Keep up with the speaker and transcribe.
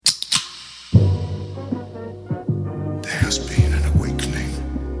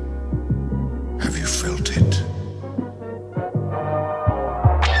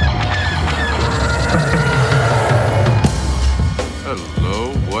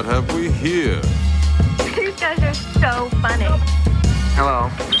what have we here? You guys are so funny. Hello.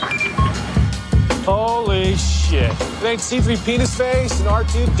 Holy shit. It ain't C3 penis face and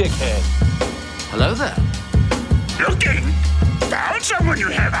R2 dickhead. Hello there. Looking? Found someone you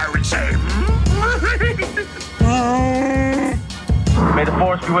have, I would say. May the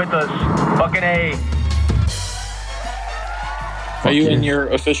force be with us. Fucking A. Are you in your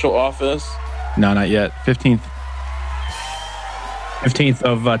official office? No, not yet. 15th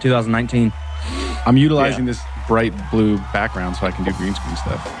of 2019. I'm utilizing this bright blue background so I can do green screen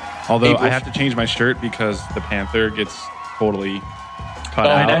stuff. Although I have to change my shirt because the Panther gets totally cut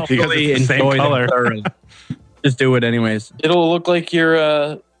out because it's the same color. Just do it anyways. It'll look like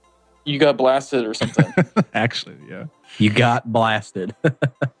you got blasted or something. Actually, yeah. You got blasted.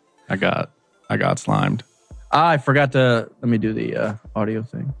 I got slimed. I forgot to let me do the audio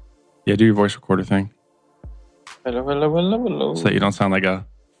thing. Yeah, do your voice recorder thing. Hello, hello, hello, hello. So that you don't sound like a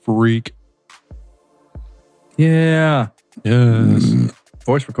freak. Yeah. Yes.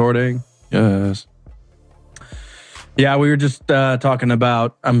 Voice recording. Yes. Yeah, we were just talking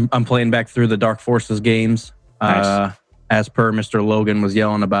about I'm playing back through the Dark Forces games. Nice. As per Mr. Logan was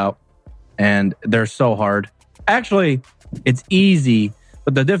yelling about. And they're so hard. Actually, it's easy,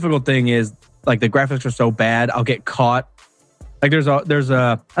 but the difficult thing is like the graphics are so bad, I'll get caught. Like there's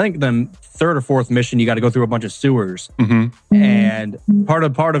a I think the third or fourth mission you got to go through a bunch of sewers. Mm-hmm. And part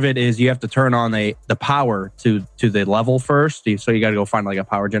of it is you have to turn on the power to the level first. So you got to go find like a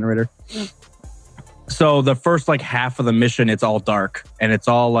power generator. So the first like half of the mission, it's all dark and it's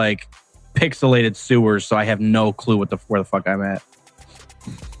all like pixelated sewers. So I have no clue where the fuck I'm at.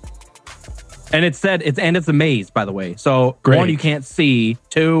 And it's a maze, by the way. So Great. 1, you can't see.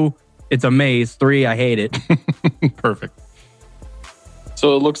 2, it's a maze. 3, I hate it. Perfect.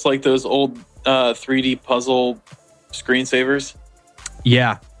 So it looks like those old 3D puzzle screensavers.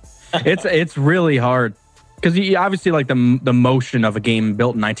 Yeah, it's really hard because obviously like the motion of a game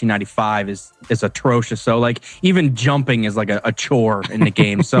built in 1995 is atrocious. So like even jumping is like a chore in the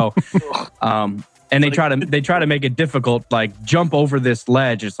game. So and they try to make it difficult. Like jump over this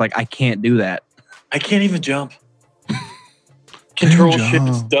ledge. It's like I can't do that. I can't even jump. Control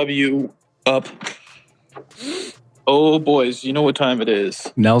Shift W up. Oh, boys, you know what time it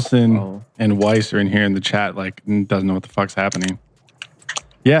is. Nelson and Weiss are in here in the chat, like, doesn't know what the fuck's happening.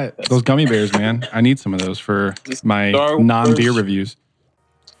 Yeah, those gummy bears, man. I need some of those for my non-beer reviews.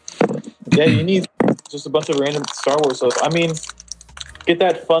 Yeah, you need just a bunch of random Star Wars stuff. I mean, get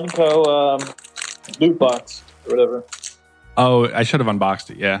that Funko loot box or whatever. Oh, I should have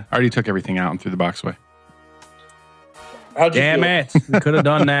unboxed it, yeah. I already took everything out and threw the box away. Damn it. We could have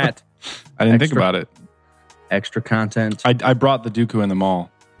done that. I didn't think about it. Extra content. I brought the Dooku in the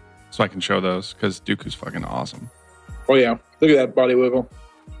mall so I can show those because Dooku's fucking awesome. Oh, yeah. Look at that body wiggle.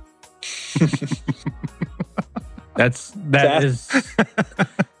 That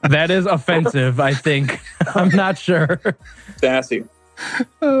is offensive, I think. I'm not sure. Sassy.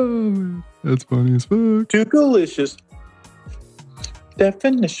 Oh, that's funny as fuck. Dookulicious.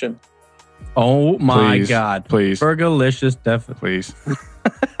 Definition. Oh my Please, God. Please. Burgerlicious definitely. Please.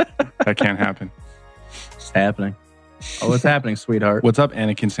 That can't happen. It's happening. Oh, it's happening, sweetheart. What's up,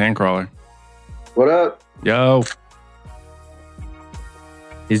 Anakin Sandcrawler? What up? Yo.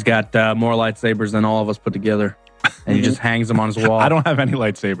 He's got more lightsabers than all of us put together. And he just hangs them on his wall. I don't have any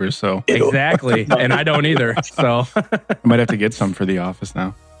lightsabers, so. Exactly. And I don't either. So I might have to get some for the office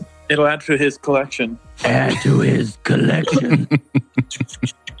now. It'll add to his collection. Add to his collection.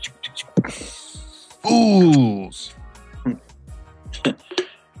 Fools.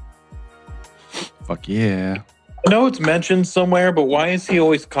 Fuck yeah. I know it's mentioned somewhere, but why is he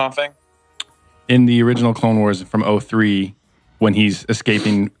always coughing? In the original Clone Wars from 2003, when he's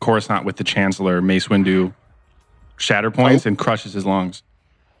escaping Coruscant with the Chancellor, Mace Windu shatter points and crushes his lungs.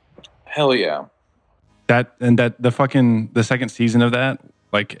 Hell yeah. The second season of that,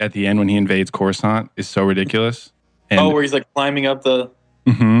 like at the end when he invades Coruscant, is so ridiculous. And, where he's like climbing up the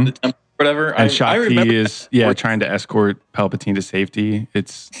temple, whatever. And Shakti is trying to escort Palpatine to safety.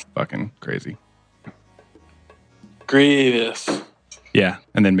 It's fucking crazy. Grievous. Yeah,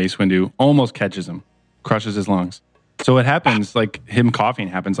 and then Mace Windu almost catches him, crushes his lungs. So it happens, like him coughing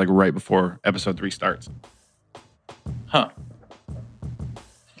happens like right before episode 3 starts. Huh.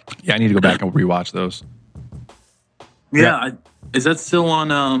 Yeah, I need to go back and rewatch those. Yeah. Is that still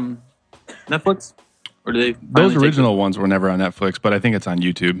on Netflix? Or do they? Those original ones were never on Netflix, but I think it's on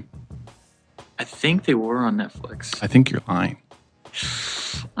YouTube. I think they were on Netflix. I think you're lying.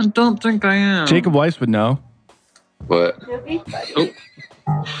 I don't think I am. Jacob Weiss would know. What? Oh.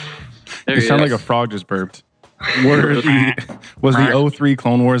 You sound like a frog just burped. Was the 03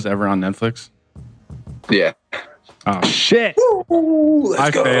 Clone Wars ever on Netflix? Yeah. Oh, shit.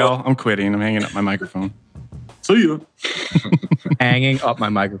 I fail. I'm quitting. I'm hanging up my microphone. See you. Hanging up my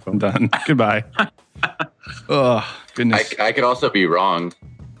microphone. Done. Goodbye. Oh, goodness. I could also be wrong.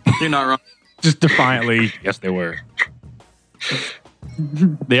 You're not wrong. Just defiantly, yes, they were.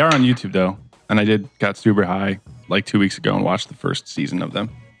 They are on YouTube, though. And I got super high like 2 weeks ago and watched the first season of them.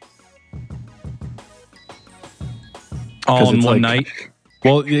 All in one night?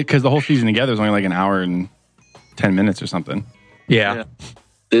 Well, because the whole season together is only like an hour and 10 minutes or something. Yeah.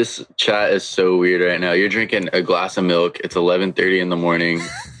 This chat is so weird right now. You're drinking a glass of milk. It's 11:30 in the morning.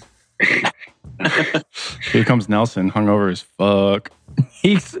 Here comes Nelson, hungover as fuck.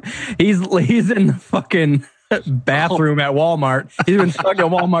 He's in the fucking bathroom at Walmart. He's been stuck at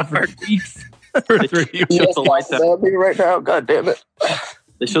Walmart for weeks. They shut the lights out on me right now. God damn it!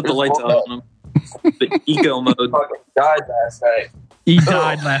 They shut the lights out on him. The eco mode. Died last night. He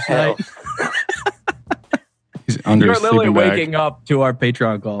died last night. He's under You're a literally sleeping bag. waking up to our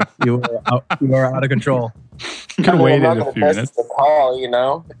Patreon call. You are out of control. Could have waited a few minutes. The call, you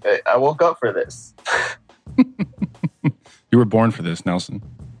know. I woke up for this. You were born for this, Nelson.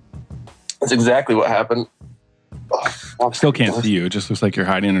 That's exactly what happened. Still can't see you. It just looks like you're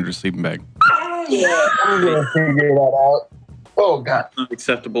hiding under a sleeping bag. Yeah, I'm gonna figure that out. Oh God, not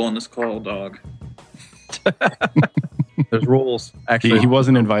acceptable in this call, dog. There's rules. Actually, He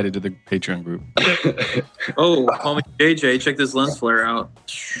wasn't invited to the Patreon group. Oh, call me JJ. Check this lens flare out.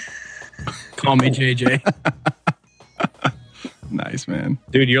 Call me JJ. Nice, man.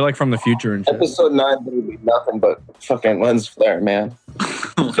 Dude, you're like from the future and shit. episode 9 would be nothing but fucking lens flare, man.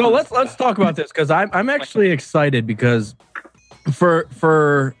 So let's talk about this because I'm actually excited because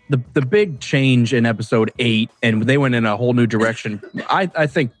for the big change in episode 8 and they went in a whole new direction. I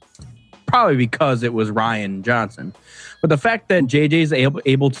think probably because it was Rian Johnson, but the fact that JJ's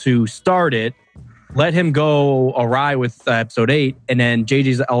able to start it, let him go awry with episode 8, and then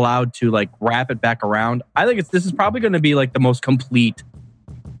JJ's allowed to like wrap it back around. I think this is probably going to be like the most complete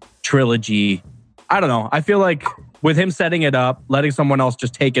trilogy. I don't know. I feel like with him setting it up, letting someone else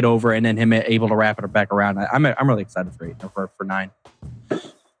just take it over, and then him able to wrap it back around. I'm really excited for 8 or for 9.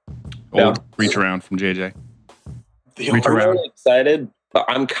 Old reach around from JJ. I'm really excited, but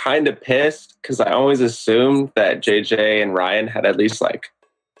I'm kind of pissed because I always assumed that JJ and Rian had at least like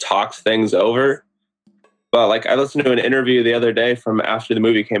talked things over. But like I listened to an interview the other day from after the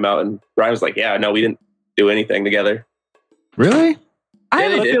movie came out, and Rian was like, "Yeah, no, we didn't do anything together." Really? I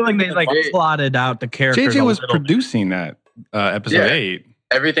have a feeling they like plotted out the characters. JJ was producing that episode 8.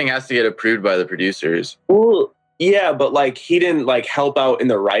 Everything has to get approved by the producers. Well, yeah, but like he didn't like help out in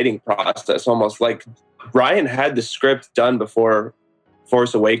the writing process. Almost like Rian had the script done before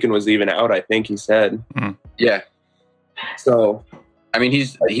Force Awakens was even out. I think he said. Yeah. So. I mean,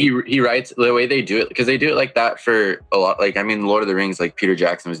 he writes the way they do it because they do it like that for a lot. Like, I mean, Lord of the Rings, like Peter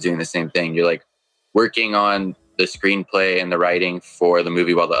Jackson was doing the same thing. You're like working on the screenplay and the writing for the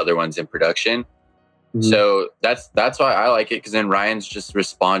movie while the other one's in production. Mm-hmm. So that's why I like it, because then Ryan's just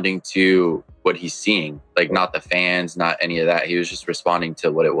responding to what he's seeing, like not the fans, not any of that. He was just responding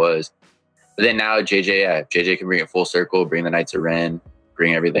to what it was. But then now JJ can bring it full circle, bring the Knights of Ren,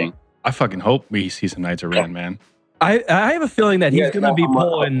 bring everything. I fucking hope we see some Knights of Ren, man. I have a feeling that he's going to be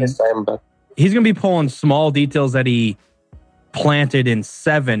pulling. He's going to be pulling small details that he planted in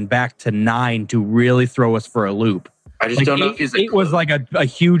 7 back to 9 to really throw us for a loop. I just don't know if he's. 8 was like a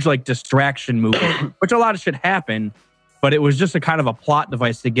huge like distraction movie, which a lot of shit happened, but it was just a kind of a plot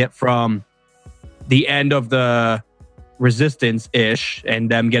device to get from the end of the Resistance ish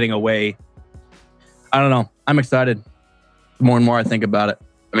and them getting away. I don't know. I'm excited. The more and more I think about it.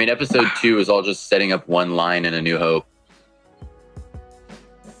 I mean, episode 2 is all just setting up one line in A New Hope.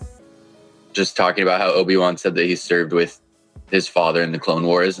 Just talking about how Obi-Wan said that he served with his father in the Clone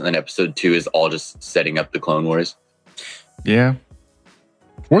Wars, and then episode 2 is all just setting up the Clone Wars. Yeah.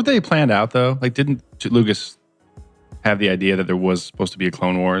 Weren't they planned out, though? Like, didn't Lucas have the idea that there was supposed to be a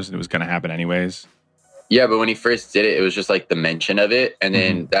Clone Wars and it was going to happen anyways? Yeah, but when he first did it, it was just like the mention of it. And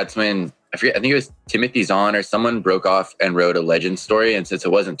then that's when, I think it was Timothy Zahn or someone broke off and wrote a legend story. And since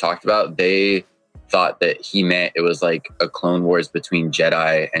it wasn't talked about, they thought that he meant it was like a Clone Wars between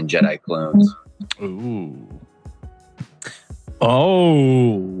Jedi and Jedi clones. Ooh.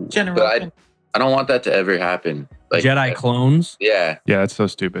 Oh. But I don't want that to ever happen. Like Jedi clones? Yeah. Yeah, that's so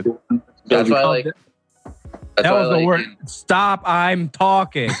stupid. That's why, like... That was the word. Stop, I'm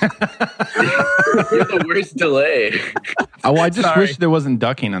talking. You're the worst delay. I just wish there wasn't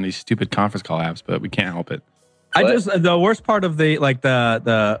ducking on these stupid conference call apps, but we can't help it. The worst part of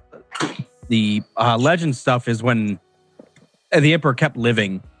the the Legend stuff is when the Emperor kept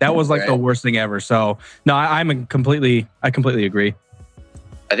living. That was like the worst thing ever. So no, I completely agree.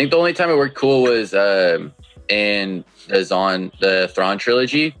 I think the only time it worked cool was in the Thrawn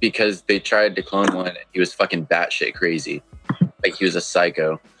trilogy, because they tried to clone one and he was fucking batshit crazy. Like he was a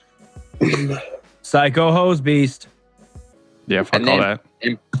psycho. Psycho hose beast. Yeah, fuck all that.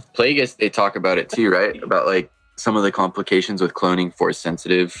 In Plagueis, they talk about it too, right? About like some of the complications with cloning Force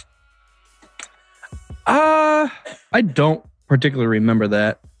sensitive. I don't particularly remember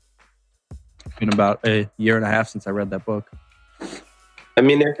that. It's been about a year and a half since I read that book. I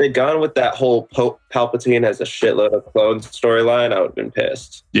mean, if they'd gone with that whole Palpatine has a shitload of clones storyline, I would have been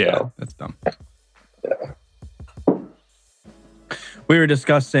pissed. Yeah, so. That's dumb. Yeah. We were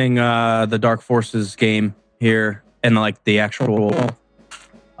discussing the Dark Forces game here and like the actual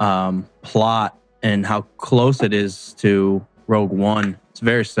plot and how close it is to Rogue One. It's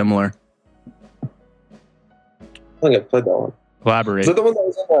very similar. I think I played that one. Elaborate. Is that the one that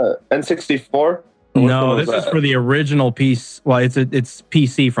was in the N64? No, this is for the original piece. Well, it's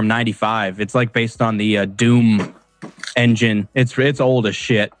PC from '95. It's like based on the Doom engine. It's old as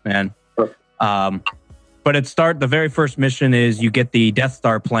shit, man. But the very first mission is you get the Death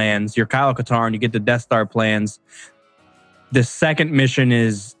Star plans. You're Kyle Katarn, you get the Death Star plans. The second mission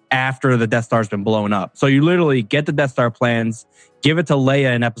is after the Death Star's been blown up. So you literally get the Death Star plans, give it to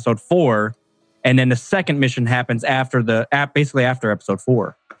Leia in episode 4, and then the second mission happens basically after episode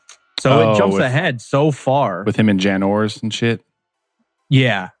 4. So it jumps ahead so far. With him and Jan Ors and shit?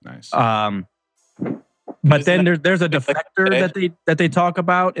 Yeah. Nice. But then there's a defector that they talk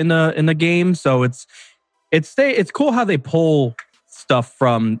about in the game. So it's cool how they pull stuff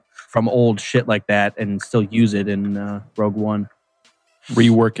from old shit like that and still use it in Rogue One.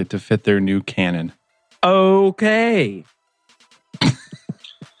 Rework it to fit their new canon. Okay.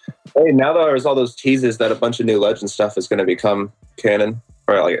 Hey, now there's all those teases that a bunch of new Legend stuff is going to become canon,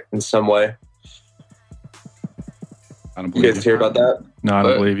 or like in some way. I don't believe you. Guys hear about that? No, I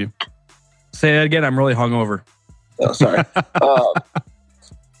don't believe you. Say that again. I'm really hungover. Oh, sorry.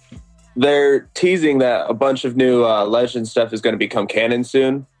 They're teasing that a bunch of new Legend stuff is going to become canon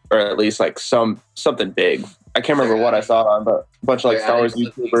soon, or at least like something big. I can't remember what I saw it on, but a bunch of like Star Wars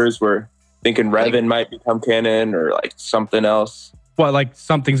YouTubers were thinking Revan might become canon or like something else. What, like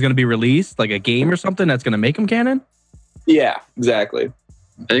something's going to be released, like a game or something that's going to make them canon? Yeah, exactly.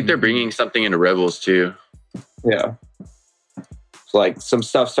 I think they're bringing something into Rebels too. Yeah. So like some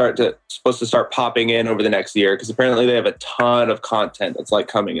stuff supposed to start popping in over the next year, because apparently they have a ton of content that's like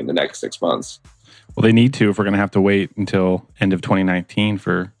coming in the next 6 months. Well, they need to if we're going to have to wait until end of 2019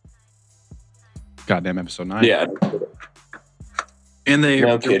 for goddamn episode 9. Yeah. And they're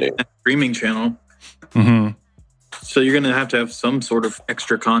No kidding. a streaming channel. Mm-hmm. So you're going to have some sort of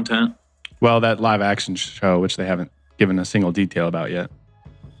extra content. Well, that live action show, which they haven't given a single detail about yet.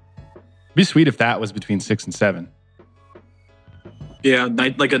 It'd be sweet if that was between 6 and 7. Yeah,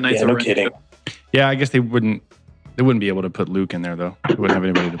 like a Knights of Ren. No kidding. Yeah, I guess they wouldn't be able to put Luke in there though. They wouldn't have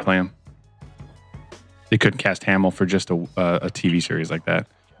anybody to play him. They couldn't cast Hamill for just a TV series like that.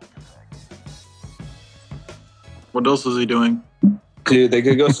 What else is he doing? Dude, they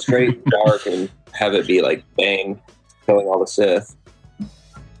could go straight dark and have it be like Bang killing all the Sith.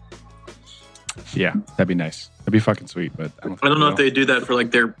 Yeah, that'd be nice. That'd be fucking sweet, but I don't know if they do that for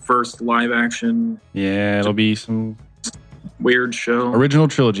like their first live action. Yeah, it'll be some weird show. Original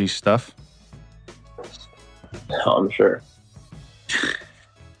trilogy stuff. Oh, I'm sure.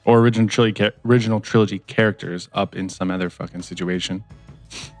 Or original trilogy characters up in some other fucking situation.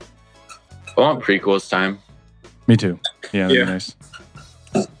 I want prequels time. Me too. Yeah, that'd be nice.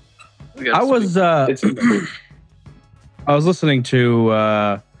 I was listening to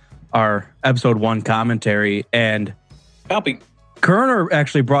our episode 1 commentary, and Kerner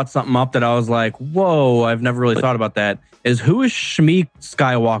actually brought something up that I was like, whoa, I've never really thought about that. Is who is Shmi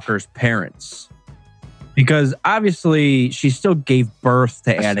Skywalker's parents? Because obviously she still gave birth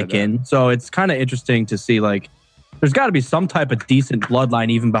to Anakin. So it's kind of interesting to see, like, there's got to be some type of decent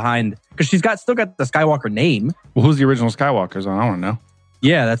bloodline even behind, because she's still got the Skywalker name. Well, who's the original Skywalkers? I want to know.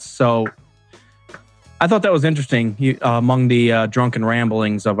 Yeah, that's so. I thought that was interesting. Among the drunken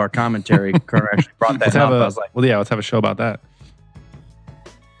ramblings of our commentary, Kerner actually brought that up. I was like, well, yeah, let's have a show about that.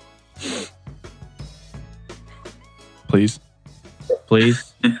 Please.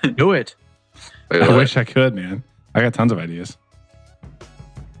 Do it. I wish I could, man. I got tons of ideas.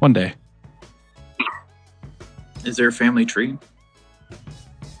 One day. Is there a family tree?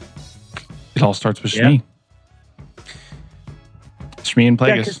 It all starts with Shmi. Shmi and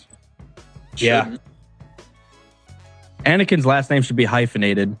Plagueis. Yeah. Anakin's last name should be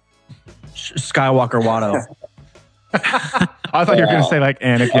hyphenated. Skywalker Watto. I thought you were going to say like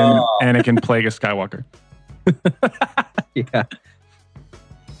Anakin Plagueis Skywalker. Yeah.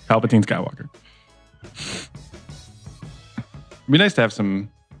 Palpatine Skywalker. It'd be nice to have some.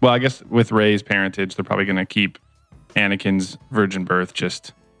 Well, I guess with Rey's parentage, they're probably going to keep Anakin's virgin birth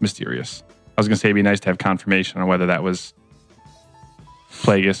just mysterious. I was going to say it'd be nice to have confirmation on whether that was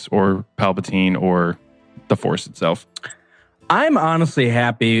Plagueis or Palpatine or the Force itself. I'm honestly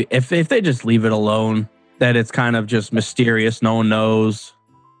happy if they just leave it alone, that it's kind of just mysterious. No one knows.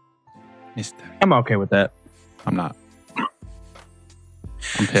 I'm okay with that. I'm not. I'm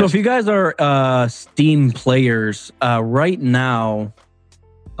pissed. So if you guys are Steam players, right now,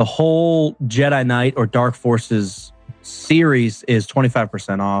 the whole Jedi Knight or Dark Forces series is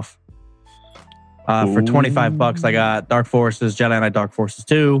 25% off. For $25, I got Dark Forces, Jedi Knight Dark Forces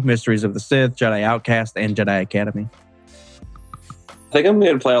 2, Mysteries of the Sith, Jedi Outcast, and Jedi Academy. I think I'm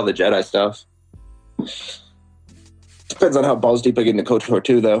going to play all the Jedi stuff. Depends on how balls deep I get into KOTOR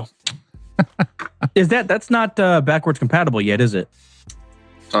 2, though. That's not backwards compatible yet, is it?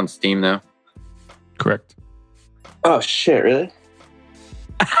 It's on Steam now. Correct. Oh, shit, really?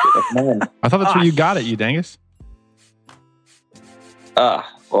 Man. I thought that's where you got it, you dangus.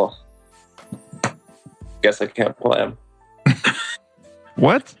 Well, guess I can't play them.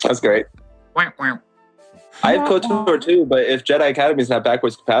 What? That's great. I have KOTOR 2, but if Jedi Academy is not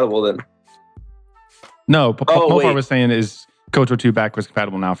backwards compatible, then... No, Mopar was saying is KOTOR 2 backwards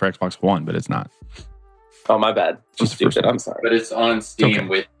compatible now for Xbox One, but it's not. Oh, my bad. I'm stupid. I'm sorry. But it's on Steam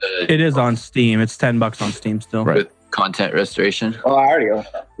with the... It is on Steam. It's $10 on Steam still. Right. With content restoration. Oh, I already own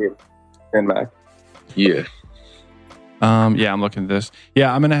it. In Mac. Yeah. Yeah, I'm looking at this.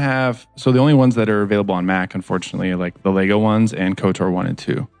 Yeah, I'm going to have... So the only ones that are available on Mac, unfortunately, are like the Lego ones and KOTOR 1 and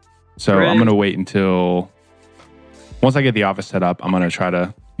 2. So I'm going to wait until... Once I get the office set up, I'm going to try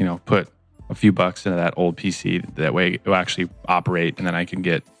to, put a few bucks into that old PC. That way it will actually operate, and then I can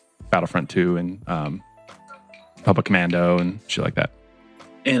get Battlefront 2 and Public Commando and shit like that.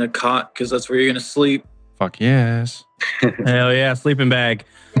 And a cot, because that's where you're going to sleep. Fuck yes. Hell yeah, sleeping bag.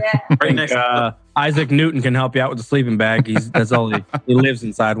 Yeah. Right next to Isaac Newton can help you out with the sleeping bag. That's all he lives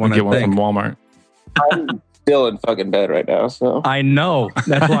inside one. Get one from Walmart. I'm still in fucking bed right now, so... I know.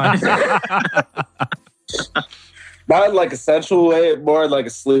 That's why I'm Not in like a sensual way, more in like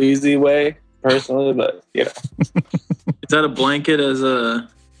a sleazy way, personally, but Is that a blanket as a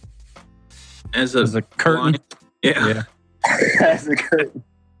curtain? blind? Yeah. as a curtain.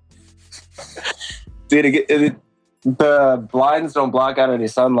 Dude, the blinds don't block out any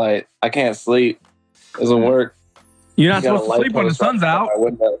sunlight. I can't sleep. Doesn't work. You're not supposed to sleep when the sun's out.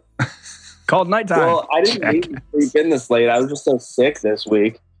 Called nighttime. Well, I didn't need to sleep in this late. I was just so sick this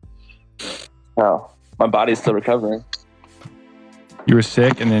week. Oh, my body's still recovering. You were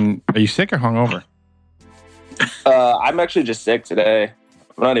sick, and then are you sick or hungover? I'm actually just sick today.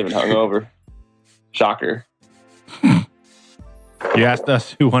 I'm not even hungover. Shocker. You asked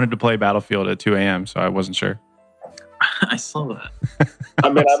us who wanted to play Battlefield at 2 a.m., so I wasn't sure. I saw that. I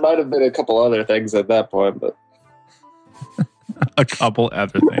mean, I might have been a couple other things at that point, but... A couple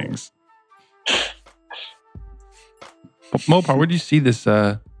other things. Mopar, where did you see this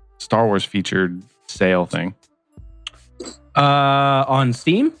Star Wars featured sale thing? On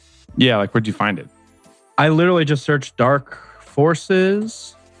Steam? Yeah, like where'd you find it? I literally just searched Dark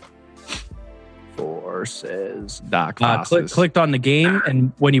Forces. Dark Forces. Clicked on the game,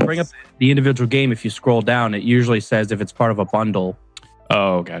 and when you bring up the individual game, if you scroll down, it usually says if it's part of a bundle.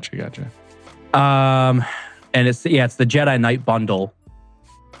 Oh, gotcha. And it's the Jedi Knight bundle.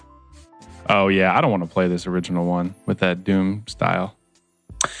 Oh yeah, I don't want to play this original one with that Doom style.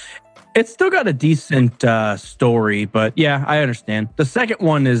 It's still got a decent story, but yeah, I understand. The second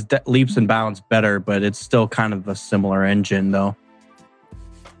one is leaps and bounds better, but it's still kind of a similar engine, though.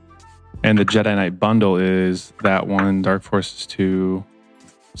 And the Jedi Knight bundle is that one, Dark Forces 2,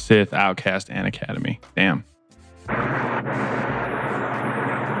 Sith, Outcast, and Academy. Damn.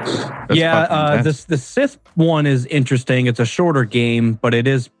 That's the Sith one is interesting. It's a shorter game, but it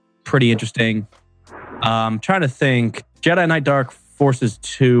is pretty interesting. I'm trying to think. Jedi Knight Dark Forces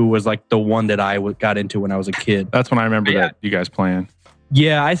 2 was like the one that I got into when I was a kid. That's when I remember that you guys playing.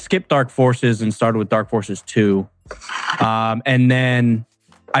 Yeah, I skipped Dark Forces and started with Dark Forces 2. And then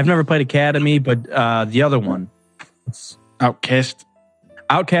I've never played Academy, but the other one. Outcast.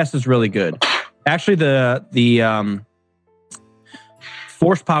 Outcast is really good. Actually, the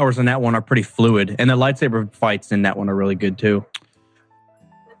force powers in that one are pretty fluid, and the lightsaber fights in that one are really good too.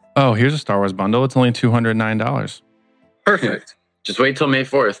 Oh, here's a Star Wars bundle. It's only $209. Perfect. Just wait till May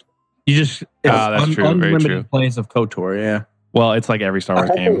 4th. You just that's true. Unlimited Very true. plays of KOTOR. Yeah. Well, it's like every Star Wars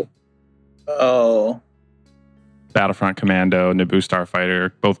game. Oh. Battlefront Commando, Naboo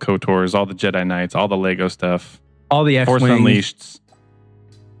Starfighter, both KOTORs, all the Jedi Knights, all the Lego stuff, all the Force X-Wings. Unleashed.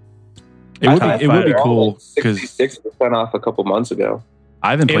 It would be cool because 66% off a couple months ago.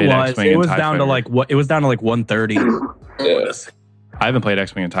 I haven't played X-Wing. It was and TIE down Fighter. to like what? It was down to like 130. Yeah. I haven't played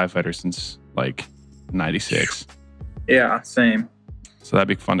X-Wing and TIE Fighter since like 96. Yeah, same. So that'd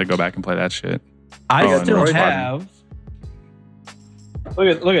be fun to go back and play that shit. I Oh, still and have. Look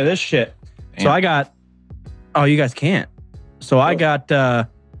at this shit. Damn. So I got. Oh, you guys can't. So I got I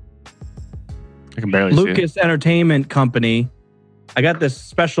can barely see it. Lucas Entertainment Company. I got this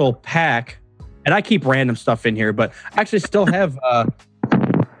special pack, and I keep random stuff in here, but I actually still have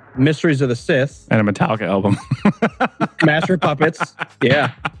Mysteries of the Sith And a Metallica album. Master Puppets.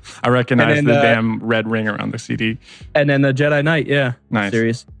 Yeah. I recognize And the then, damn red ring around the CD. And then the Jedi Knight. Yeah. Nice.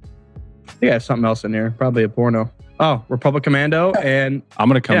 Series. I think I have something else in there. Probably a porno. Oh, Republic Commando. And I'm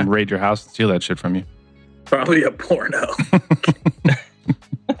going to come Yeah. raid your house and steal that shit from you. Probably a porno.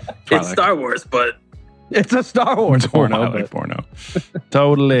 It's Star Wars, but it's a Star Wars porno. Twilight porno.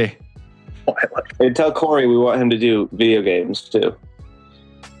 Totally. Hey, tell Corey we want him to do video games too.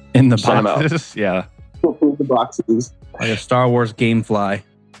 In the Send 'em out. boxes? Yeah. The boxes. Like a Star Wars game fly.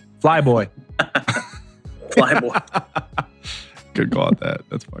 Flyboy. Flyboy. Good call at that.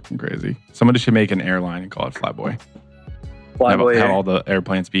 That's fucking crazy. Somebody should make an airline and call it Flyboy. Flyboy. Have all the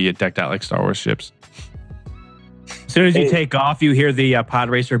airplanes be decked out like Star Wars ships. As soon as you take off, you hear the pod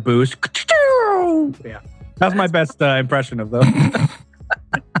racer boost. Yeah. That's my best impression of those.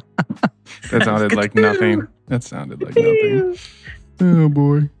 That sounded like nothing. That sounded like nothing. Oh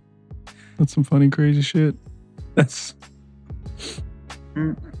boy. That's some funny, crazy shit. That's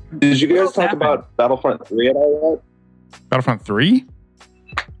Did you guys talk about Battlefront 3 at all Battlefront 3?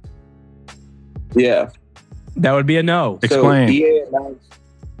 yet? Yeah. that would be a no. Explain. So EA announced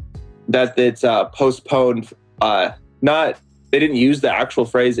that it's postponed. They didn't use the actual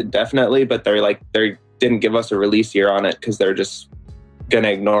phrase indefinitely, but they didn't give us a release year on it because they're just gonna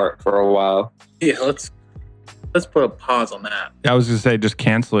ignore it for a while. Yeah, let's put a pause on that. I was gonna say just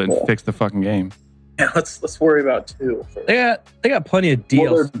cancel it and fix the fucking game. Yeah, let's worry about 2 first. They got plenty of Well,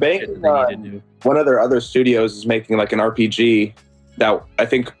 deals. they're banking on one of their other studios is making like an RPG that I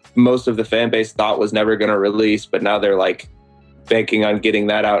think most of the fan base thought was never going to release, but now they're like banking on getting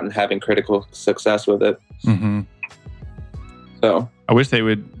that out and having critical success with it. Mm-hmm. So I wish they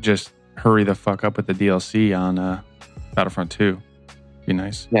would just hurry the fuck up with the DLC on Battlefront 2. Be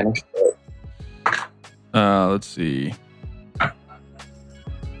nice. yeah, Let's see.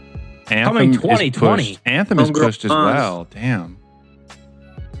 Anthem Coming is 2020. pushed. Anthem is Homegrown pushed as Us. well. Damn.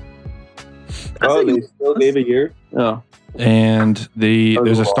 they still gave a year. Oh, And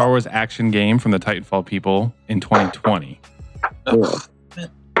there's a Star Wars action game from the Titanfall people in 2020.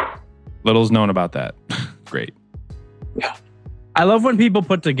 Little's known about that. Great. I love when people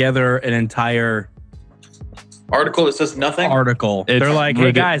put together an entire Article that says nothing. article. It's They're like,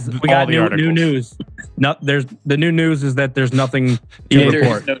 "Hey guys, we all got the new articles. news. No, there's the new news is that there's nothing Yeah, to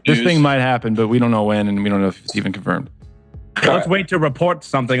report. no This news. thing might happen, but we don't know when, and we don't know if it's even confirmed. Let's wait to report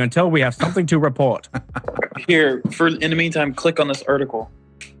something until we have something to report." Here, in the meantime, click on this article.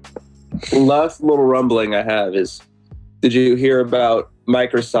 last little rumbling I have is, did you hear about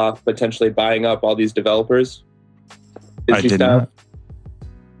Microsoft potentially buying up all these developers? I did not.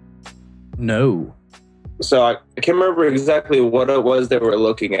 No. So I can't remember exactly what it was they were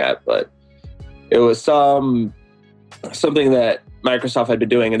looking at, but it was something that Microsoft had been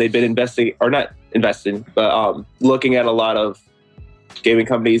doing, and they'd been looking at a lot of gaming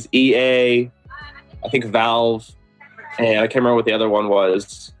companies, EA, I think Valve, and I can't remember what the other one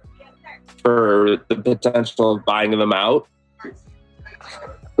was, for the potential of buying them out.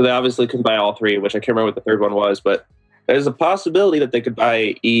 So they obviously couldn't buy all 3, which I can't remember what the third one was, but there's a possibility that they could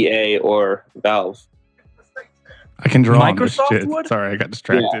buy EA or Valve. I can draw on this Microsoft shit. would? Sorry, I got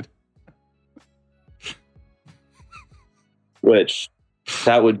distracted. Which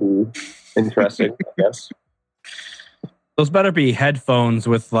that would be interesting, I guess. Those better be headphones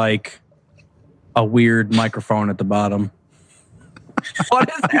with like a weird microphone at the bottom. What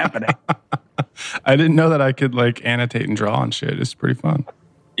is happening? I didn't know that I could like annotate and draw on shit. It's pretty fun.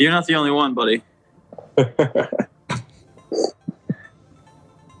 You're not the only one, buddy.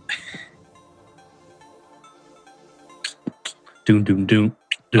 Doom, doom, doom.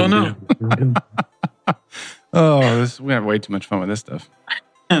 Oh, no. Doom, doom. Oh, we have way too much fun with this stuff.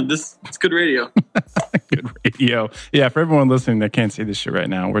 It's good radio. Good radio. Yeah, for everyone listening that can't see this shit right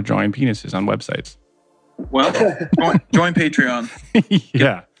now, we're drawing penises on websites. Well, join Patreon.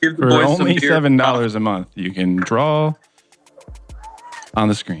 Yeah. Give the For boys some only beer. $7 a month, you can draw on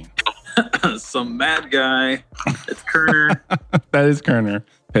the screen. Some mad guy. It's Kerner. That is Kerner.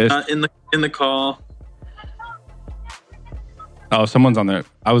 Pissed. In the call. Oh, someone's on there.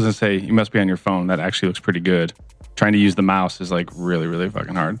 I was gonna say you must be on your phone. That actually looks pretty good. Trying to use the mouse is like really, really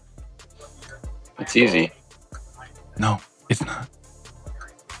fucking hard. It's easy. No, it's not.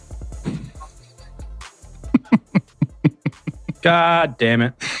 God damn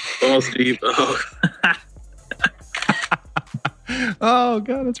it. Balls deep. Oh. Oh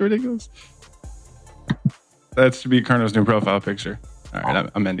god, that's ridiculous. That should be Kerner's new profile picture. All right,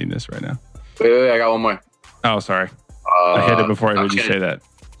 I'm ending this right now. Wait, I got one more. Oh, sorry. I hit it before I heard you say that.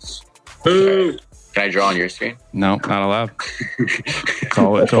 Can I draw on your screen? No, not allowed.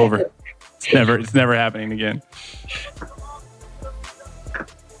 It's over. It's never happening again.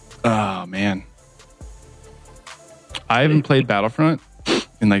 Oh man. I haven't played Battlefront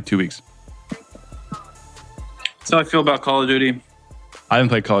in like 2 weeks. That's how I feel about Call of Duty. I haven't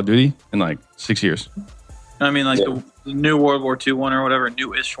played Call of Duty in like 6 years. I mean, like the new World War II one or whatever,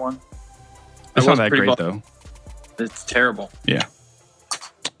 new-ish one. It's not that great though. It's terrible. Yeah.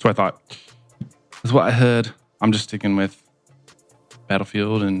 That's what I thought. That's what I heard. I'm just sticking with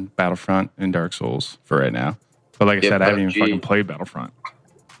Battlefield and Battlefront and Dark Souls for right now. But like I said, I haven't even fucking played Battlefront.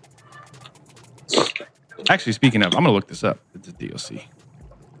 Actually, speaking of, I'm going to look this up. It's a DLC.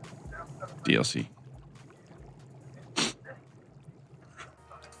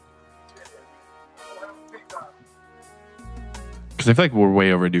 Because I feel like we're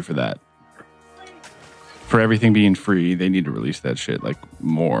way overdue for that. For everything being free, they need to release that shit like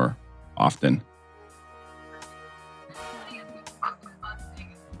more often.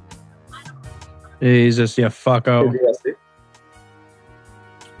 Jesus, you fucko.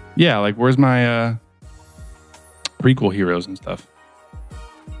 Yeah, like where's my prequel heroes and stuff?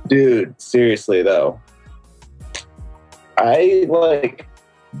 Dude, seriously though. I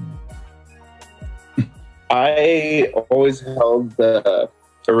always held the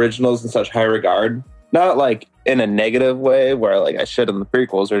originals in such high regard. Not like in a negative way where like I shit on the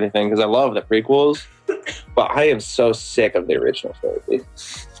prequels or anything, because I love the prequels. But I am so sick of the original trilogy.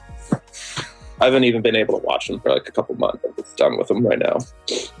 I haven't even been able to watch them for like a couple months. I'm just done with them right now.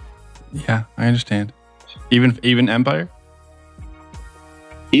 Yeah, I understand. Even Empire?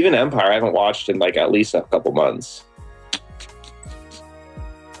 Even Empire I haven't watched in like at least a couple months.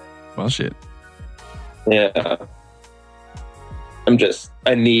 Well, shit. Yeah.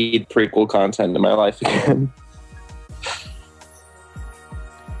 I need prequel content in my life again.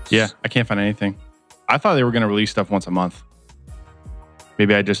 Yeah, I can't find anything. I thought they were going to release stuff once a month.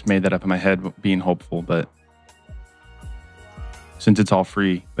 Maybe I just made that up in my head being hopeful, but since it's all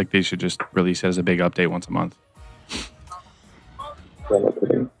free, like they should just release it as a big update once a month.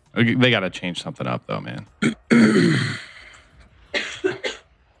 They got to change something up though, man.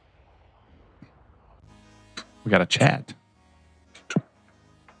 We got a chat.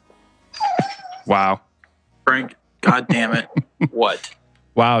 Wow. Frank, God damn it. What?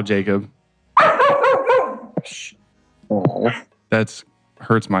 Wow, Jacob. That's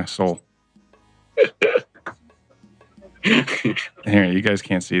hurts my soul. Here, you guys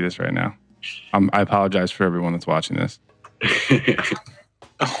can't see this right now. I apologize for everyone that's watching this.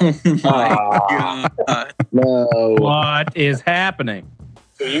 Oh my God. No. What is happening?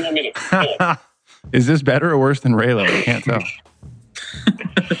 So you want me to Is this better or worse than Raylo? I can't tell.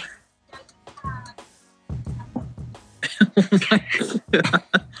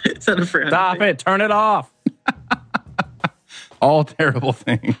 Is that a friend? Stop it. Turn it off. All terrible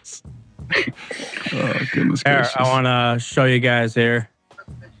things. Oh, goodness Here, gracious. I want to show you guys here.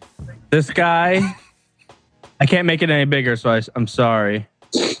 This guy, I can't make it any bigger, so I'm sorry.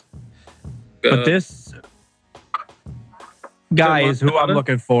 But this guy is who I'm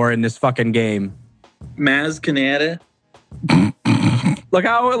looking for in this fucking game. Maz Kanata. Look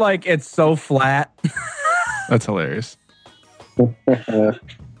how like it's so flat. That's hilarious.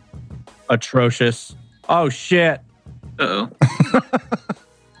 Atrocious. Oh shit. Uh-oh.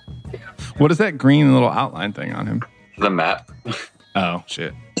 What is that green little outline thing on him? The map. Oh,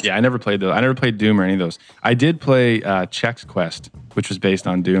 shit. Yeah, I never played those. I never played Doom or any of those. I did play Chex Quest, which was based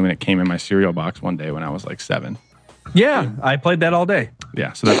on Doom, and it came in my cereal box one day when I was like 7. Yeah, I played that all day.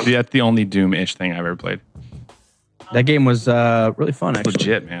 Yeah, so that's the only Doom-ish thing I've ever played. That game was really fun, actually.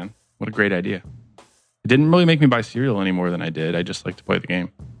 Legit, man. What a great idea. It didn't really make me buy cereal any more than I did. I just like to play the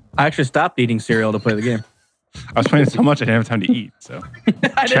game. I actually stopped eating cereal to play the game. I was playing it so much I didn't have time to eat. So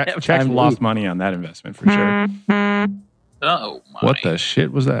Chex lost money on that investment for sure. Oh my. What the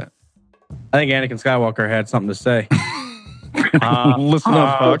shit was that? I think Anakin Skywalker had something to say. Listen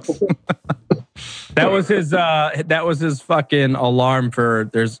up, folks. That was his. That was his fucking alarm for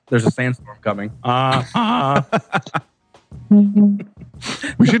there's a sandstorm coming.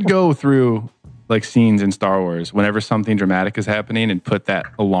 We should go through like scenes in Star Wars whenever something dramatic is happening and put that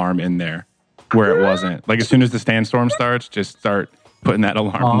alarm in there where it wasn't. Like as soon as the sandstorm starts, just start putting that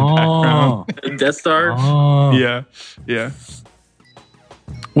alarm in the background. Death Star. Yeah.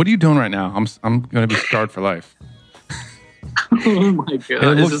 What are you doing right now? I'm going to be scarred for life. Oh my god!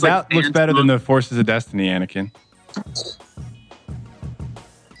 That looks better than the Forces of Destiny, Anakin.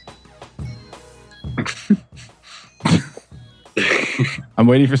 I'm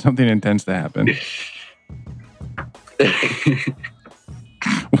waiting for something intense to happen.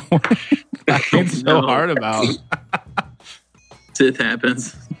 What are you laughing so hard about? It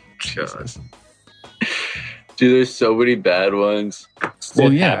happens. God. Dude, there's so many bad ones.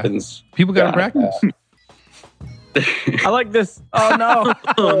 Well, yeah. Happens. People got to practice. I like this. Oh no!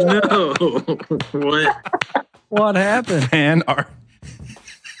 Oh no! What happened? Fan art.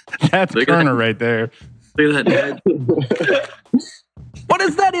 That's Kerner right there. Look at that head. What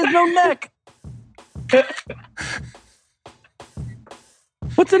is that? He has no neck.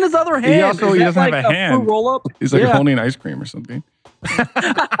 What's in his other hand? He doesn't have a hand. Roll up? He's like holding ice cream or something.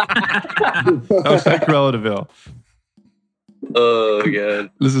 That was like Cruella de Vil. Oh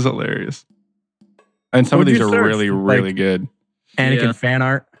god, this is hilarious. And some of these are really, really good. Anakin fan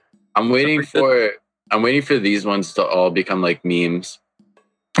art. I'm waiting for these ones to all become like memes.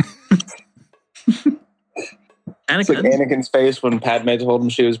 It's like Anakin's face when Padme told him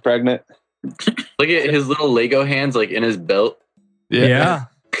she was pregnant. Look at his little Lego hands like in his belt. Yeah.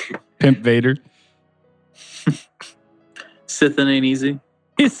 Pimp Vader. Sithin' ain't easy.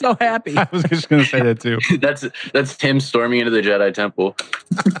 He's so happy. I was just going to say that too. That's him storming into the Jedi Temple.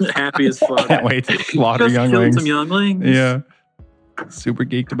 Happy as fuck. Can't wait to slaughter Just killed younglings. some younglings. Yeah. Super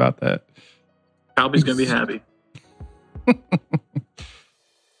geeked about that. Albie's going to be happy.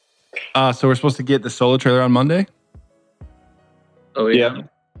 So we're supposed to get the Solo trailer on Monday? Oh, yeah.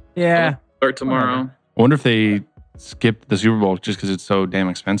 Yeah. Start tomorrow. I wonder if they skipped the Super Bowl just because it's so damn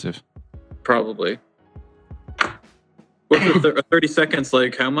expensive. Probably. What's 30 seconds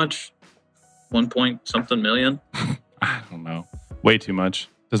like? How much? 1 point something million? I don't know. Way too much.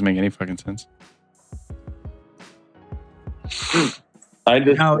 Doesn't make any fucking sense. I'm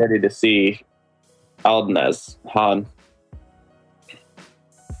just ready to see Alden as Han.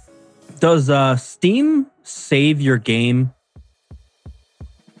 Does Steam save your game?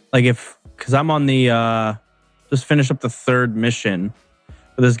 Like because I'm on the just finished up the third mission,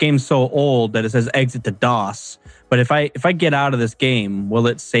 but this game's so old that it says exit to DOS. But if I get out of this game, will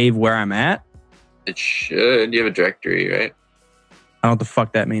it save where I'm at? It should. You have a directory, right? I don't know what the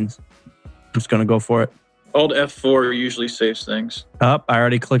fuck that means. I'm just gonna go for it. Alt F4 usually saves things. I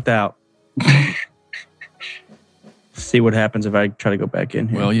already clicked out. See what happens if I try to go back in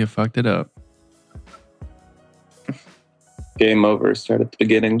here. Well, you fucked it up. Game over. Start at the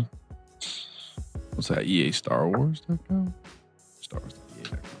beginning. What's that? EA Star Wars.com? Star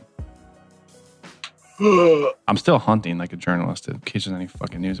Wars.com. I'm still hunting like a journalist in case there's any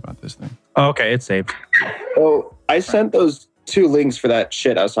fucking news about this thing. Oh, okay, it's saved. Oh, I sent those 2 links for that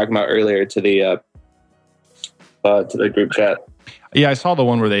shit I was talking about earlier to the group chat. Yeah, I saw the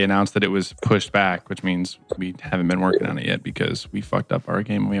one where they announced that it was pushed back, which means we haven't been working on it yet because we fucked up our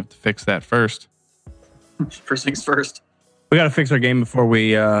game and we have to fix that first. First things first. We got to fix our game before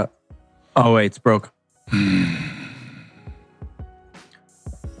we... Oh, wait, it's broke.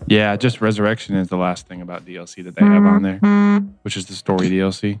 Yeah, just Resurrection is the last thing about DLC that they have on there, which is the story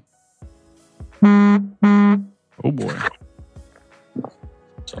DLC. Oh, boy.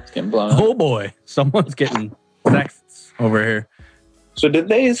 Someone's getting blown up. Oh, boy. Someone's getting sexed over here. So did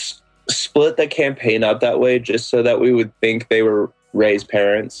they split the campaign up that way just so that we would think they were Rey's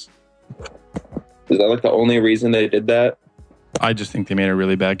parents? Is that like the only reason they did that? I just think they made a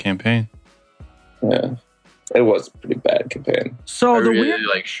really bad campaign. Yeah. It was a pretty bad campaign. So I the really weird...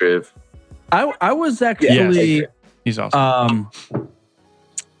 like Shriv. I was actually... Yeah, he's awesome.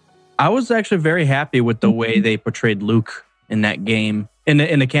 I was actually very happy with the way they portrayed Luke in that game, in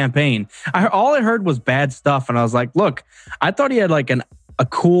the campaign. All I heard was bad stuff, and I was like, look, I thought he had like a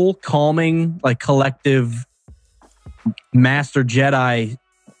cool, calming, like collective Master Jedi.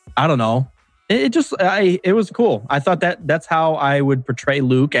 I don't know. It was cool. I thought that's how I would portray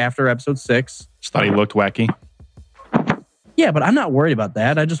Luke after episode 6. Just thought he looked wacky. Yeah, but I'm not worried about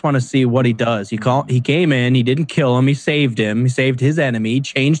that. I just want to see what he does. He came in, he didn't kill him, he saved saved his enemy,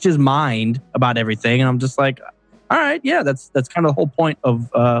 changed his mind about everything, and I'm just like, all right, yeah, that's kind of the whole point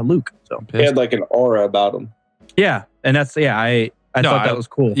of Luke. So he had like an aura about him. Yeah, and I thought that was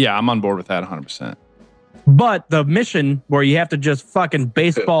cool. Yeah, I'm on board with that 100%. But the mission where you have to just fucking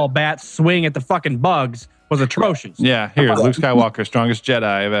baseball bat swing at the fucking bugs was atrocious. Yeah, here, Luke Skywalker, strongest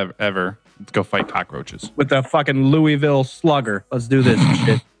Jedi ever. Let's go fight cockroaches. With the fucking Louisville Slugger. Let's do this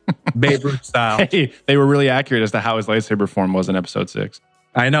shit. Babe Ruth style. Hey, they were really accurate as to how his lightsaber form was in episode 6.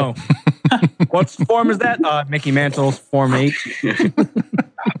 I know. What form is that? Mickey Mantle's Form 8.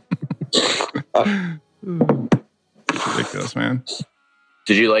 Ridiculous, man.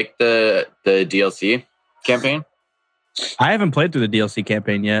 Did you like the DLC campaign? I haven't played through the DLC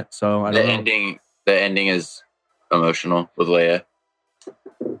campaign yet, so I don't know. The ending is emotional with Leia.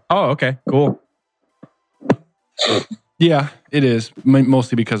 Oh, okay. Cool. Yeah, it is.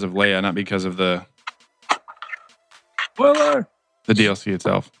 Mostly because of Leia, not because of the DLC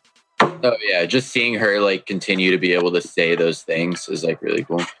itself. Oh, yeah. Just seeing her like continue to be able to say those things is like really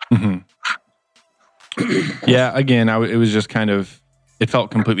cool. Mm-hmm. Yeah, again, it was just kind of, it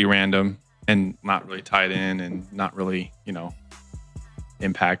felt completely random and not really tied in and not really,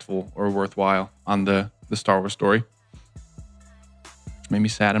 impactful or worthwhile on the Star Wars story. Made me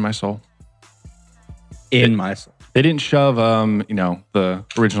sad in my soul. My soul. They didn't shove, the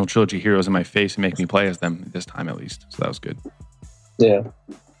original trilogy heroes in my face and make me play as them this time, at least. So that was good. Yeah.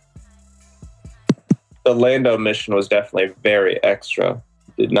 The Lando mission was definitely very extra.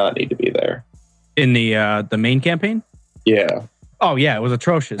 Did not need to be there. In the main campaign? Yeah. Oh yeah, it was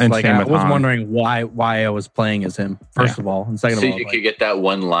atrocious. And like I was wondering why I was playing as him. First of all, and second of all, you could get that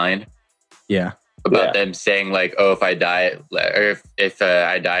one line. Yeah. About them saying like, "Oh, if I die, or if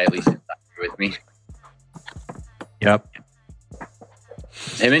I die, at least it's not with me." Yep.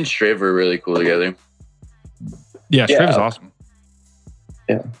 Him and Shriv were really cool together. Yeah, Shriv is awesome.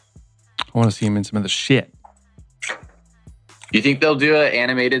 Yeah. I want to see him in some of the shit. You think they'll do an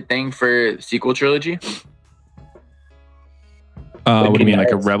animated thing for sequel trilogy? What do you mean,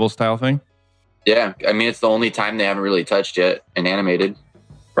 like a Rebel style thing? Yeah, I mean it's the only time they haven't really touched yet in animated.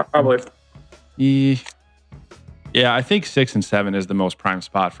 Probably. Yeah, I think 6 and 7 is the most prime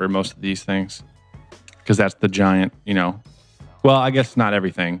spot for most of these things because that's the giant, Well, I guess not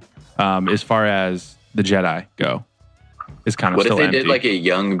everything. As far as the Jedi go, is kind of what still if they empty. did like a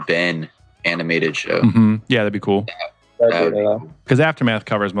young Ben animated show? Mm-hmm. Yeah, that'd be cool. Yeah. Because Aftermath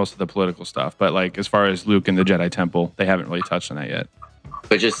covers most of the political stuff, but like as far as Luke and the Jedi Temple, they haven't really touched on that yet.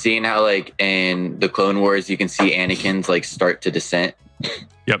 But just seeing how like in the Clone Wars, you can see Anakin's like start to descent.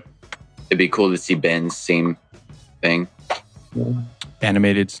 Yep. It'd be cool to see Ben's same thing.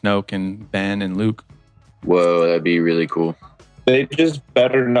 Animated Snoke and Ben and Luke. Whoa, that'd be really cool. They just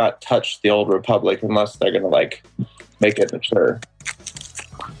better not touch the Old Republic unless they're going to like make it mature.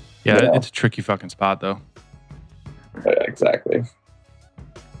 Yeah, it's a tricky fucking spot though. Yeah, exactly.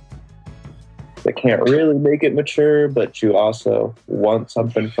 They can't really make it mature, but you also want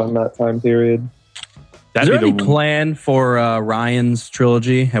something from that time period. Is there any plan for Ryan's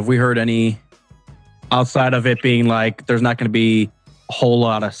trilogy? Have we heard any outside of it being like there's not going to be a whole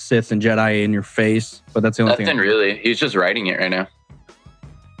lot of Sith and Jedi in your face? But that's the only thing. Nothing really. He's just writing it right now.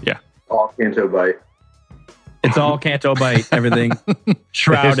 Yeah. All Canto Bite. It's all Canto Bite. Everything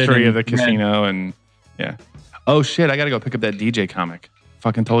shrouded the history in of the casino and yeah. Oh shit! I got to go pick up that DJ comic.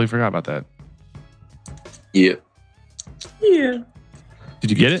 Fucking totally forgot about that. Yeah. Yeah. Did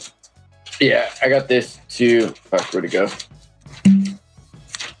you get it? Yeah, I got this too. Fuck, where'd it go?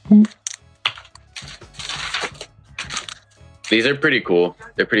 These are pretty cool.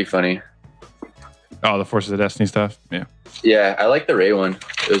 They're pretty funny. Oh, the Forces of Destiny stuff? Yeah. Yeah, I like the Rey one.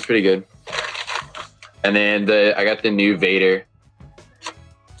 It was pretty good. And then I got the new Vader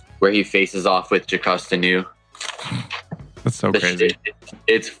where he faces off with Jocasta Nu. That's so crazy.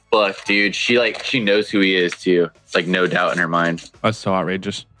 It's fucked, dude. She knows who he is too. It's like no doubt in her mind. That's so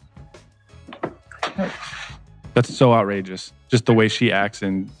outrageous. That's so outrageous. Just the way she acts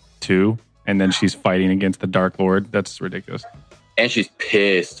in 2, and then she's fighting against the Dark Lord. That's ridiculous. And she's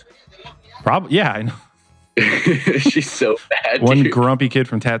pissed. Probably, yeah, I know. She's so bad. One dude. grumpy kid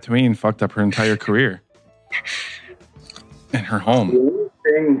from Tatooine fucked up her entire career and her home.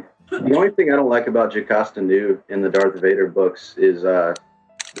 The only thing I don't like about Jocasta Nu in the Darth Vader books is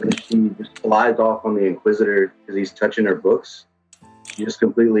when she just flies off on the Inquisitor because he's touching her books. She just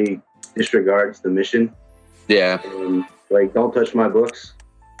completely disregards the mission. Yeah. Like, don't touch my books.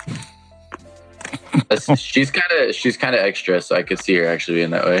 She's kind of extra, so I could see her actually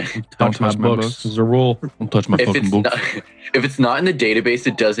being that way. Don't touch my books. There's a rule. Don't touch my fucking books. If it's not in the database,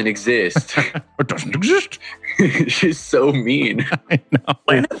 it doesn't exist. It doesn't exist. She's so mean. I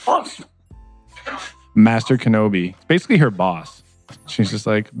know. Master Kenobi. It's basically her boss. She's just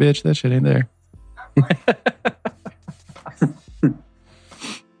like, bitch, that shit ain't there.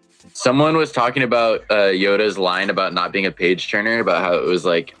 Someone was talking about Yoda's line about not being a page turner, about how it was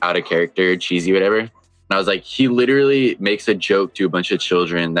like out of character, cheesy, whatever. And I was like, he literally makes a joke to a bunch of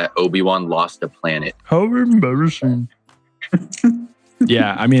children that Obi-Wan lost a planet. How embarrassing.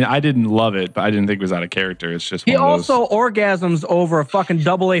 Yeah, I mean, I didn't love it, but I didn't think it was out of character. It's just he also orgasms over a fucking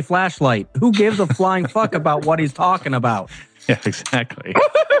AA flashlight. Who gives a flying fuck about what he's talking about? Yeah, exactly.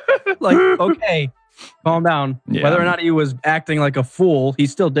 Like, okay, calm down. Yeah. Whether or not he was acting like a fool, he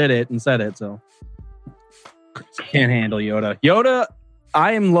still did it and said it. So can't handle Yoda. Yoda,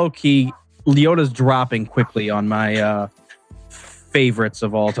 I am low key. Yoda's dropping quickly on my favorites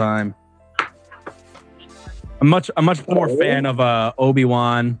of all time. I'm much more fan of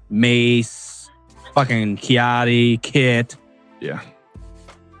Obi-Wan, Mace, fucking Kiadi, Kit. Yeah.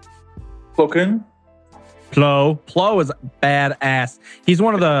 Plo is badass. He's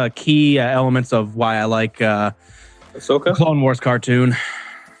one of the key elements of why I like Ahsoka? Clone Wars cartoon.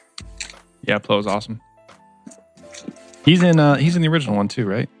 Yeah, Plo's awesome. He's in the original one too,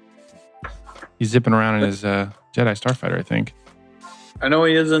 right? He's zipping around in his Jedi Starfighter, I think. I know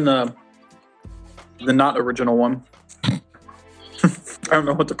he is in the not original one. I don't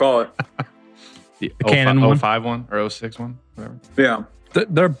know what to call it. The canon 05 one or 06 one, whatever. Yeah.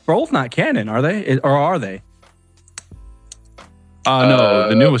 They're both not canon, are they? Or are they? No,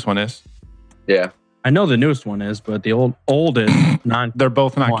 the newest one is. Yeah. I know the newest one is, but the old is not. They're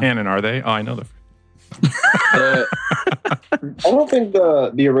both not canon, are they? Oh, I know I don't think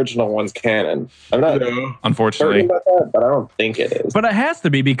the original one's canon. I'm not unfortunately certain about that, but I don't think it is. But it has to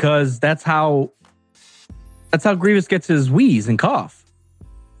be because that's how Grievous gets his wheeze and cough.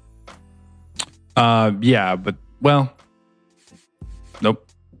 Yeah, but well, nope.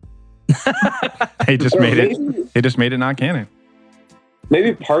 They just made it. They just made it not canon.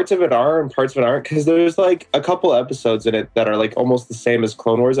 Maybe parts of it are and parts of it aren't, because there's like a couple episodes in it that are like almost the same as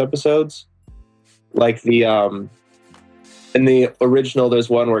Clone Wars episodes. Like the in the original, there's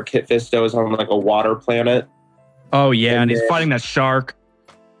one where Kit Fisto is on like a water planet. Oh yeah, and he's fighting that shark.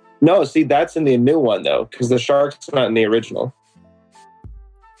 No, see, that's in the new one though, because the shark's not in the original.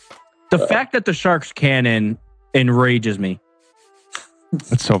 The fact that the shark's canon enrages me.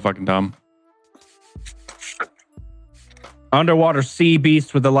 That's so fucking dumb. Underwater sea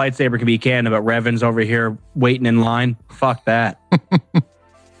beast with the lightsaber can be canon, but Revan's over here waiting in line. Fuck that.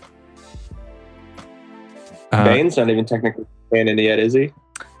 Bane's not even technically canon yet, is he?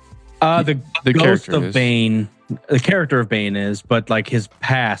 The ghost character of is. Bane, the character of Bane is, but like his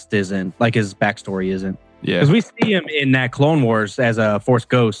past isn't, like his backstory isn't. Yeah. Because we see him in that Clone Wars as a Force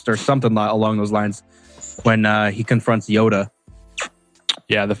ghost or something along those lines when he confronts Yoda.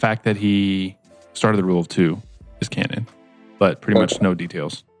 Yeah, the fact that he started the Rule of Two is canon, but pretty much no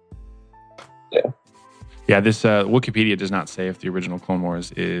details. Yeah. Yeah, this Wikipedia does not say if the original Clone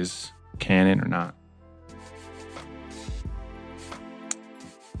Wars is canon or not.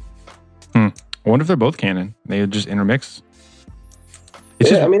 I wonder if they're both canon. They just intermix.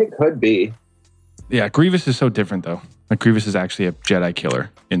 I mean, it could be. Yeah, Grievous is so different, though. Like, Grievous is actually a Jedi killer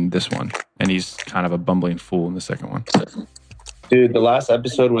in this one, and he's kind of a bumbling fool in the second one. Dude, the last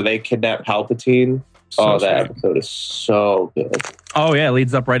episode where they kidnap Palpatine, So that sweet. episode is so good. Oh yeah, it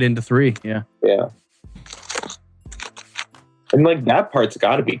leads up right into 3. Yeah. Yeah. And like that part's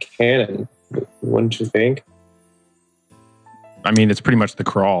got to be canon, wouldn't you think? I mean, it's pretty much the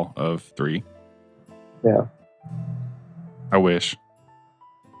crawl of 3. Yeah. I wish.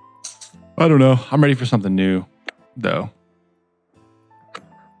 I don't know. I'm ready for something new, though.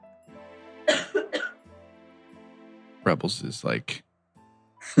 Rebels is like...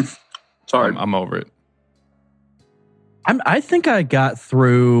 Sorry. I'm over it. I think I got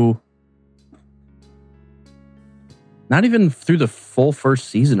through not even through the full first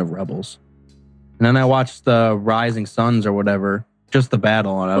season of Rebels. And then I watched the Rising Suns or whatever, just the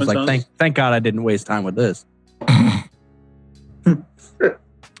battle. And I was like, thank God I didn't waste time with this.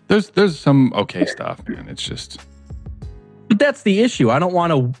 There's some okay stuff, man. It's just... But that's the issue. I don't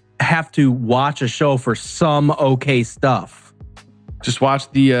want to have to watch a show for some okay stuff. Just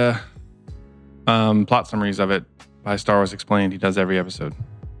watch the plot summaries of it by Star Wars Explained. He does every episode.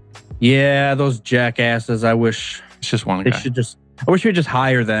 Yeah, those jackasses. I wish It's just one they guy. should just. I wish we'd just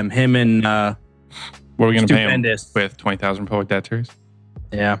hire them. Him and What are we going to pay him Stupendous. with 20,000 poet tattoos?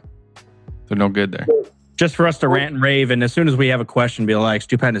 Yeah, They're no good there. just for us to rant and rave, and as soon as we have a question, be like,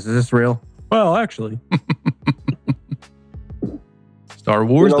 "Stupendous, is this real?" Well, actually, Star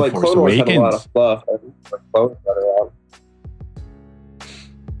Wars: The Force Clone Wars had a lot Awakens. of fluff. I think the Clone Wars got around.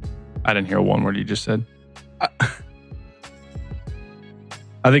 I didn't hear one word you just said.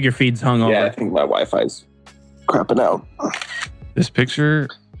 I think your feed's hung over. Yeah, I think my Wi-Fi's crapping out. This picture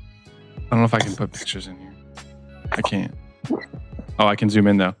don't know if I can put pictures in here. I can't. Oh, I can zoom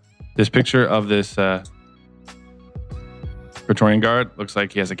in though. This picture of this Praetorian Guard looks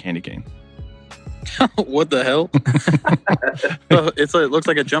like he has a candy cane. What the hell? It looks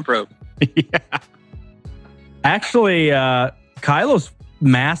like a jump rope. Yeah. Actually, Kylo's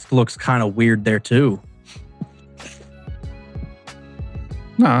mask looks kind of weird there too.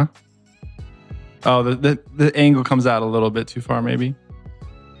 Nah. Oh, the angle comes out a little bit too far, maybe.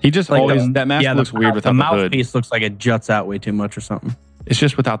 He just Like always that mask looks weird without the hood. mouthpiece looks like it juts out way too much or something. It's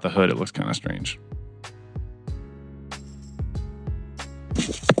just without the hood, it looks kind of strange.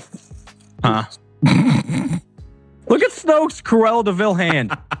 Huh. Look at Snoke's Cruella de Vil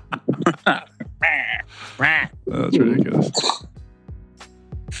hand. That's ridiculous.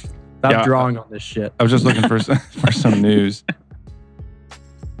 Stop drawing on this shit. I was just looking for some news.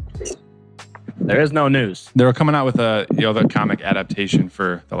 There is no news. They were coming out with the comic adaptation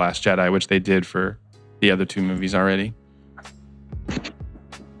for The Last Jedi, which they did for the other two movies already.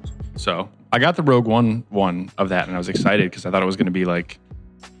 So I got the Rogue One of that, and I was excited because I thought it was going to be like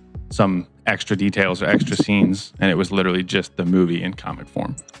some extra details or extra scenes, and it was literally just the movie in comic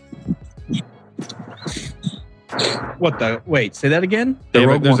form. What the? Wait, say that again?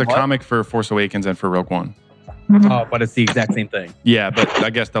 There's a comic for Force Awakens and for Rogue One. Oh, but it's the exact same thing. Yeah, but I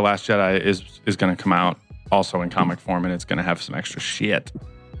guess The Last Jedi is going to come out also in comic form, and it's going to have some extra shit.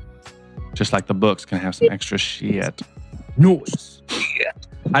 Just like the book's going to have some extra shit. Nice.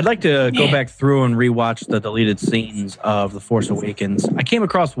 I'd like to go back through and rewatch the deleted scenes of The Force Awakens. I came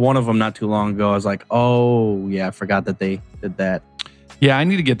across one of them not too long ago. I was like, oh, yeah, I forgot that they did that. Yeah, I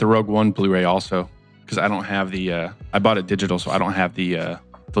need to get the Rogue One Blu-ray also because I don't have the... I bought it digital, so I don't have the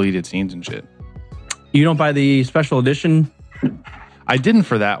deleted scenes and shit. You don't buy the special edition? I didn't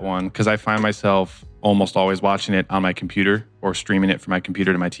for that one because I find myself almost always watching it on my computer or streaming it from my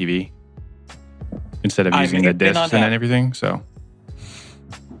computer to my TV instead of using the discs and everything. So,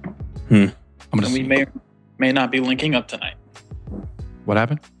 we may not be linking up tonight. What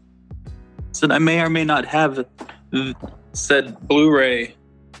happened? So I may or may not have said Blu-ray.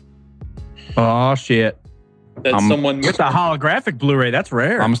 Oh shit! That someone with a holographic Blu-ray. That's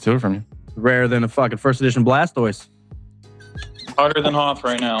rare. I'm gonna steal it from you. Rarer than a fucking first edition Blastoise. Harder than Hoth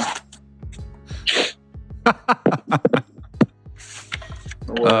right now.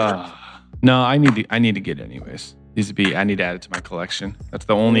 No, I need to get it anyways. I need to add it to my collection. That's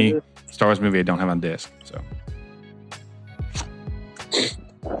the only Star Wars movie I don't have on disc. So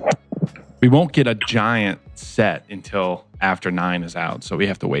we won't get a giant set until after 9 is out. So we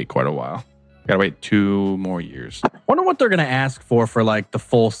have to wait quite a while. Gotta wait 2 more years. Wonder what they're gonna ask for like the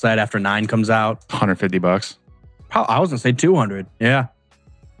full set after 9 comes out. $150. I was gonna say 200. Yeah.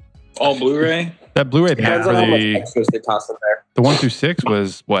 All Blu-ray. That Blu-ray pack for the extras they toss in there. The 1 through 6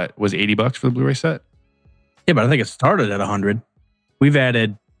 was what? Was $80 for the Blu-ray set? Yeah, but I think it started at 100. We've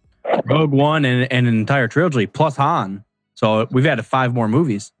added Rogue One and an entire trilogy plus Han, so we've added 5 more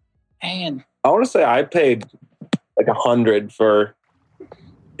movies. Man, I want to say I paid like $100 for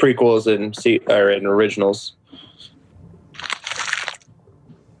prequels and originals.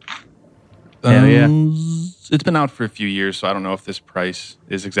 Yeah. It's been out for a few years, so I don't know if this price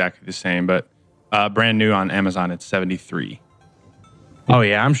is exactly the same, but brand new on Amazon, it's $73. Oh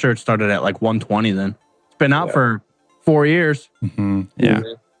yeah, I'm sure it started at like 120 then. It's been out for 4 years. Mm-hmm. Yeah.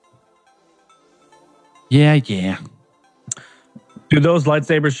 Yeah. Do those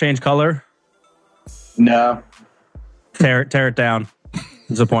lightsabers change color? No. Tear it down.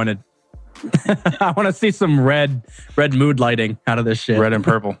 Disappointed. I want to see some red mood lighting out of this shit. Red and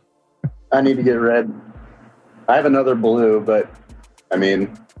purple. I need to get red. I have another blue, but I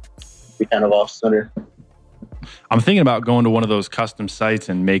mean, be kind of off center. I'm thinking about going to one of those custom sites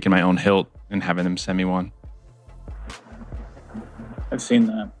and making my own hilt and having them send me one. I've seen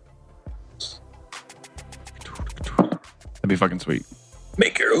that. That'd be fucking sweet.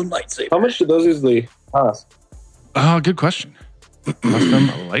 Make your own lightsaber. How much do those usually cost? Oh, good question. Custom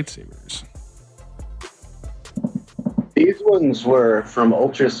lightsabers. These ones were from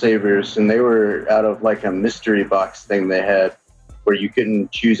Ultra Sabers, and they were out of like a mystery box thing they had where you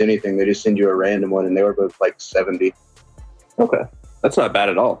couldn't choose anything. They just send you a random one, and they were both like 70. Okay. That's not bad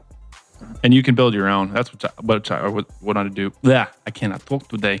at all. And you can build your own. That's what I want to do. Yeah, I cannot talk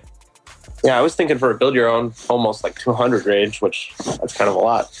today. Yeah, I was thinking for a build your own, almost like 200 range, which that's kind of a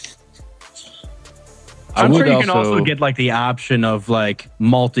lot. I'm sure you can also get like the option of like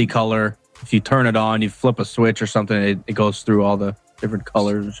multicolor. If you turn it on, you flip a switch or something, it goes through all the different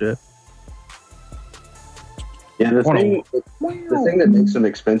colors and shit. Yeah, the thing that makes them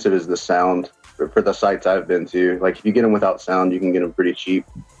expensive is the sound for the sites I've been to. Like if you get them without sound, you can get them pretty cheap.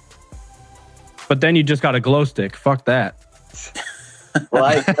 But then you just got a glow stick. Fuck that. Well,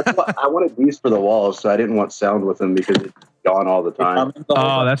 I wanted these for the walls, so I didn't want sound with them because it's gone all the time.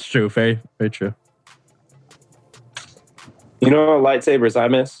 Oh, that's true. Very, very true. You know what lightsabers I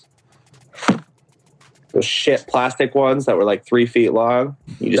miss? Those shit plastic ones that were like 3 feet long.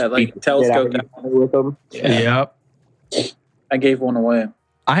 You just That, like, beat the telescope shit out of with them. Yep. I gave one away.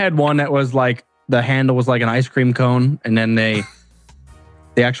 I had one that was like the handle was like an ice cream cone, and then the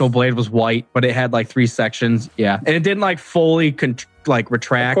actual blade was white, but it had like 3 sections. Yeah, and it didn't like fully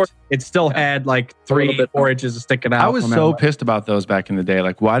retract. It still had like 3-4 inches sticking out. I was so pissed about those back in the day.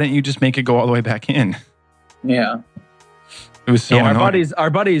 Like, why didn't you just make it go all the way back in? Yeah. It was so annoying. Our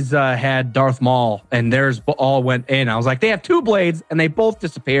buddies had Darth Maul, and theirs all went in. I was like, they have 2 blades, and they both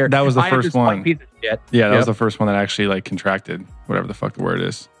disappeared. That was the first one. Piece of shit. Yeah, that was the first one that actually like contracted, whatever the fuck the word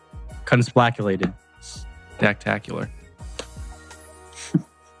is. Consplaculated. Dactacular.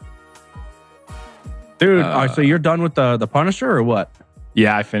 Dude, so you're done with the Punisher or what?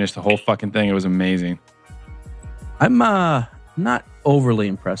 Yeah, I finished the whole fucking thing. It was amazing. I'm not overly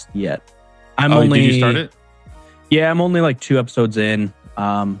impressed yet. Did you start it? Yeah, I'm only like 2 episodes in.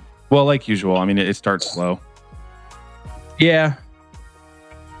 Well, like usual. I mean, it starts slow. Yeah.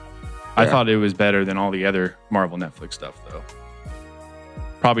 I thought it was better than all the other Marvel Netflix stuff, though.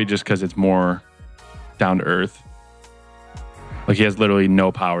 Probably just because it's more down to earth. Like, he has literally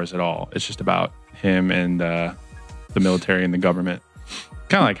no powers at all. It's just about him and the military and the government.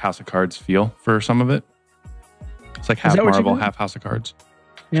 Kind of like House of Cards feel for some of it. It's like half Marvel, half House of Cards.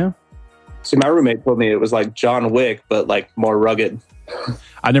 Yeah. See, my roommate told me it was like John Wick, but like more rugged.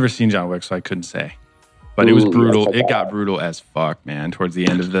 I'd never seen John Wick, so I couldn't say. But it was brutal. It got brutal as fuck, man. Towards the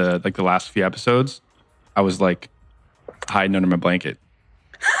end of the last few episodes, I was like hiding under my blanket.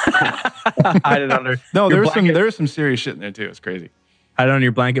 Hiding under. No, there was some serious shit in there too. It's crazy. Hiding under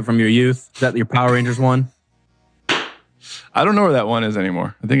your blanket from your youth. Is that your Power Rangers one? I don't know where that one is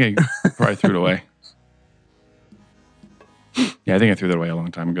anymore. I think I probably threw it away. Yeah, I think I threw that away a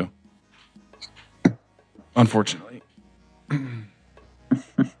long time ago. Unfortunately.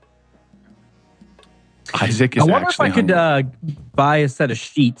 Isaac is I wonder if I actually could buy a set of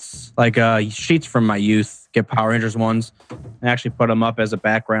sheets, like sheets from my youth, get Power Rangers ones, and actually put them up as a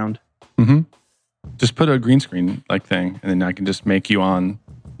background. Mm-hmm. Just put a green screen like thing, and then I can just make you on.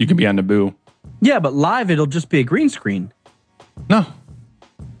 You can be on Naboo. Yeah, but live it'll just be a green screen. No,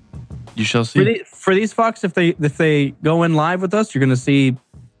 you shall see. For these fucks, if they go in live with us, you're gonna see.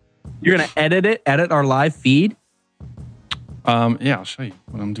 You're gonna edit our live feed. Yeah, I'll show you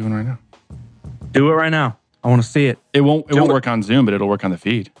what I'm doing right now. Do it right now. I want to see it. It won't work on Zoom, but it'll work on the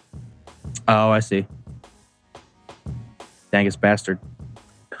feed. Oh, I see. Dangus bastard.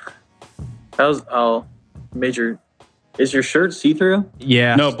 Major? Is your shirt see-through?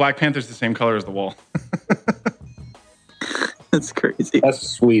 Yeah. No, Black Panther's the same color as the wall. That's crazy. That's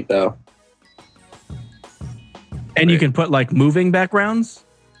sweet though. And you can put like moving backgrounds.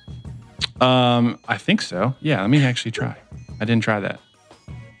 I think so. Yeah, let me actually try. I didn't try that.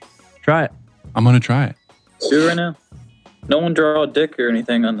 Try it. I'm gonna try it. Do it right now. No one draw a dick or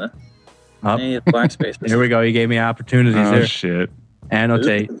anything on any of the black spaces. Here we go. You gave me opportunities there. Oh shit.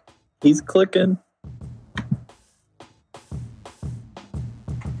 Annotate. He's clicking.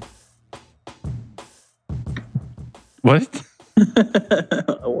 What?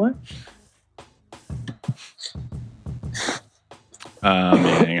 What? Yeah,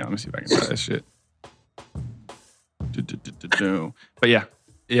 hang on. Let me see if I can try this shit. But yeah.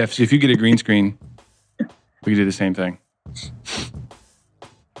 So if you get a green screen, we can do the same thing.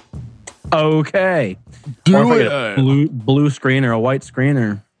 Okay. Do it. A blue screen or a white screen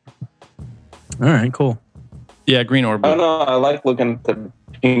or. All right, cool. Yeah, green or blue. I don't know. I like looking at the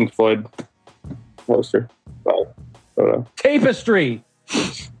Pink Floyd poster. Tapestry.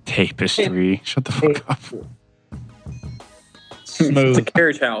 Shut the fuck up. Smooth. It's a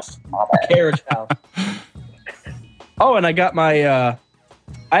carriage house. Carriage house. Oh, and I got my.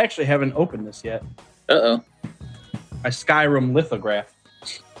 I actually haven't opened this yet. Uh-oh. My Skyrim lithograph.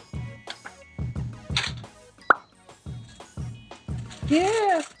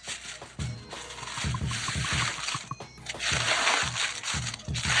 Yeah.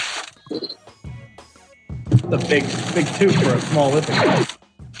 The big tube for a small lithograph.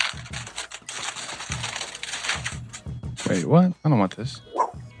 Wait, what? I don't want this.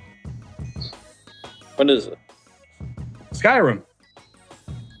 What is it? Skyrim.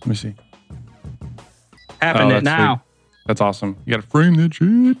 Let me see. Having it now. Sweet. That's awesome. You gotta frame that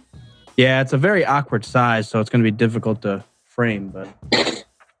shit. Yeah, it's a very awkward size, so it's gonna be difficult to frame, but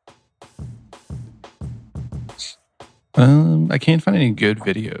I can't find any good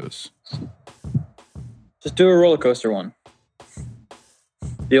videos. Just do a roller coaster one.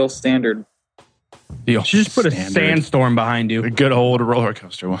 The old standard. You should just put a sandstorm behind you. A good old roller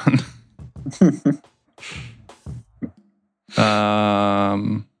coaster one. Yeah,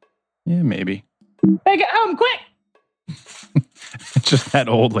 maybe. Make it home quick. Just that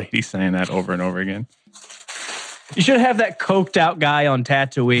old lady saying that over and over again. You should have that coked out guy on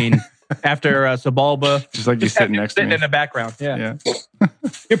Tatooine after Sebulba. Just like just sitting next to me. In the background. Yeah.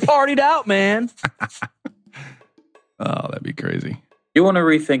 You're partied out, man. Oh, that'd be crazy. You want to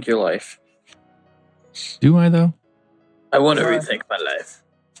rethink your life. Do I, though? I want to rethink my life.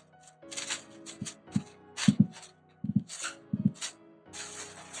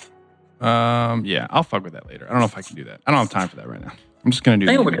 Yeah, I'll fuck with that later. I don't know if I can do that. I don't have time for that right now. I'm just going to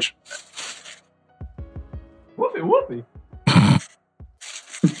do the image. Whoopie.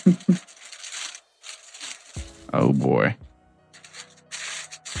 Oh, boy.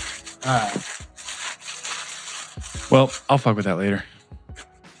 All right. Well, I'll fuck with that later.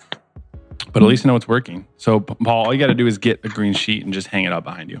 But at least I know it's working. So, Paul, all you got to do is get a green sheet and just hang it up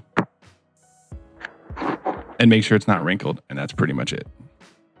behind you. And make sure it's not wrinkled. And that's pretty much it.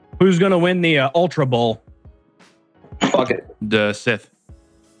 Who's going to win the Ultra Bowl? Fuck it. The Sith.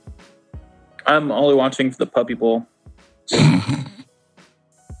 I'm only watching for the Puppy Bowl.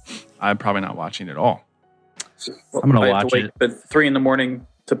 I'm probably not watching at all. I'm going to watch wake it. up at 3 a.m.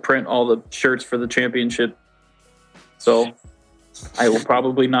 to print all the shirts for the championship. So I will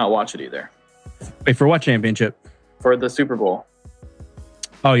probably not watch it either. Wait, for what championship? For the Super Bowl.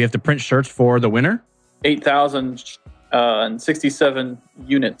 Oh, you have to print shirts for the winner? 8,067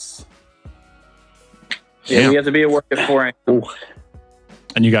 units. Yeah, we have to be at work at 4 a.m.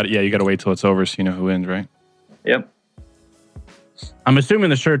 And you got to wait till it's over so you know who wins, right? Yep. I'm assuming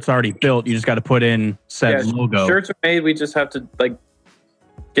the shirt's already built. You just got to put in said logo. Shirts are made. We just have to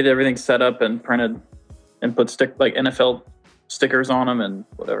get everything set up and printed and put NFL stickers on them and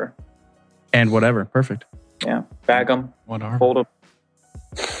whatever. And whatever. Perfect. Yeah. Bag them. Whatever. Fold them.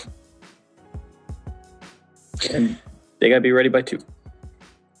 And they got to be ready by 2.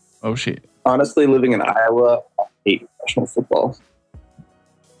 Oh, shit. Honestly, living in Iowa, I hate professional football.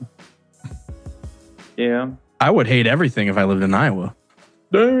 Yeah. I would hate everything if I lived in Iowa.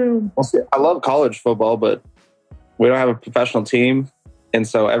 Damn. Well, see, I love college football, but we don't have a professional team. And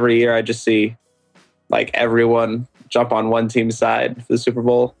so every year I just see everyone jump on one team's side for the Super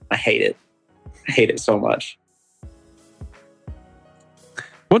Bowl. I hate it. I hate it so much.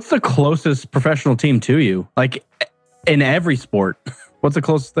 What's the closest professional team to you? In every sport, what's the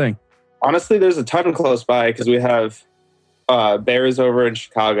closest thing? Honestly, there's a ton close by because we have Bears over in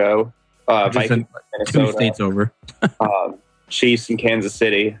Chicago, Vikings in Minnesota, 2 states over, Chiefs in Kansas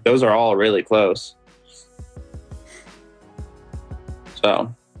City. Those are all really close.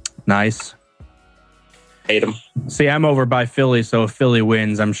 So nice. Hate them. See, I'm over by Philly, so if Philly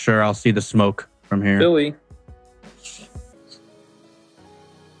wins, I'm sure I'll see the smoke from here. Philly.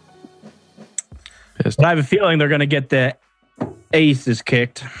 Pissed. But I have a feeling they're going to get the aces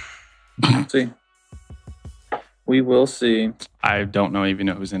kicked. See. We will see. I don't even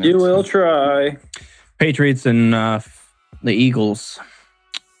know who's in it. You will try. Patriots and the Eagles.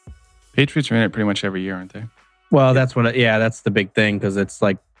 Patriots are in it pretty much every year, aren't they? Well, that's that's the big thing because it's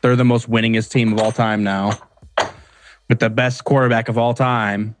they're the most winningest team of all time now, with the best quarterback of all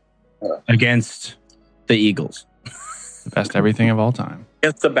time against the Eagles. The best everything of all time.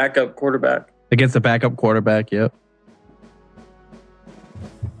 Against the backup quarterback. Yep.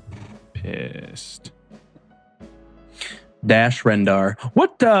 Pissed. Dash Rendar.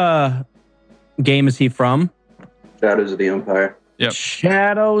 What game is he from? Shadows of the Empire. Yep.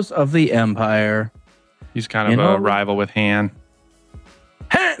 Shadows of the Empire. He's kind of a rival with Han.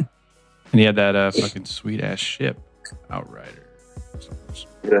 Han! And he had that fucking sweet ass ship, Outrider.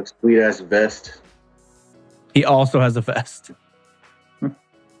 That sweet ass vest. He also has a vest. I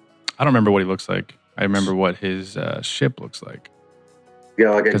don't remember what he looks like. I remember what his ship looks like. You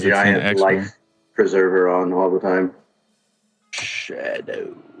got a giant life preserver on all the time.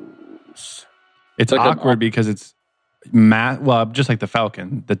 Shadows. It's awkward because it's just like the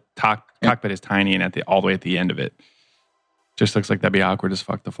Falcon. The cockpit is tiny and all the way at the end of it. Just looks like that'd be awkward as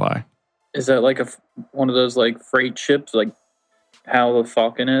fuck to fly. Is that one of those freight ships, how the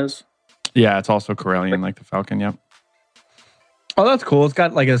Falcon is? Yeah, it's also Corellian like the Falcon, yep. Oh, that's cool. It's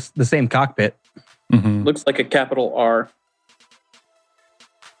got the same cockpit. Mm-hmm. Looks like a capital R.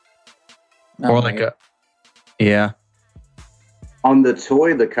 Or yeah. On the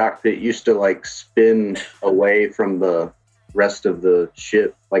toy, the cockpit used to spin away from the rest of the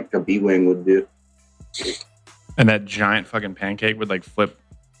ship, like the B-Wing would do. And that giant fucking pancake would flip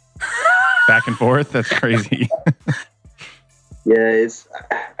back and forth. That's crazy. Yeah,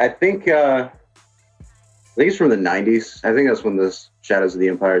 I think it's from the 90s. I think that's when the Shadows of the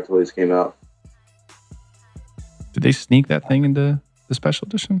Empire toys came out. Did they sneak that thing into the special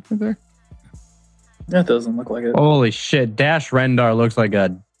edition right there? That doesn't look like it. Holy shit. Dash Rendar looks like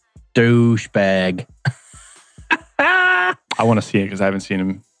a douchebag. I want to see it because I haven't seen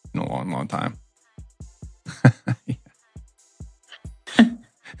him in a long, long time.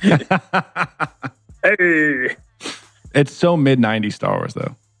 Hey. It's so mid-90s Star Wars,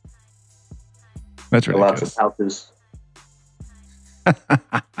 though. That's ridiculous. Lots of houses.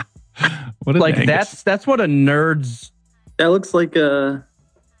 What is like Angus? that's what a nerd's. That looks like a.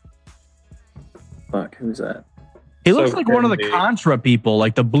 Fuck, who's that? He looks like one of the Contra people,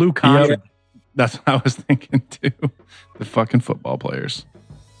 like the blue Contra. Yep. That's what I was thinking too. The fucking football players.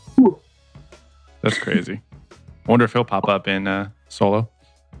 That's crazy. I wonder if he'll pop up in Solo.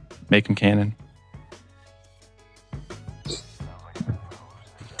 Make him canon.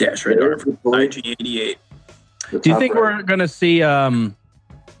 Dash Radar from IG-88. Do you think we're going to see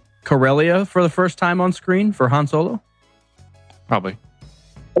Corellia for the first time on screen for Han Solo? Probably.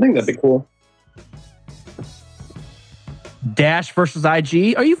 I think that'd be cool. Dash versus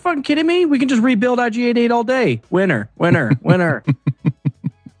IG? Are you fucking kidding me? We can just rebuild IG-88 all day. Winner, winner, winner.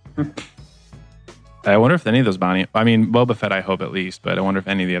 I wonder if any of those Boba Fett, I hope at least, but I wonder if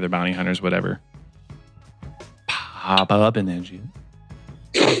any of the other bounty hunters would ever pop up in that shit.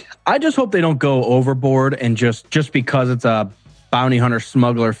 I just hope they don't go overboard and just because it's a bounty hunter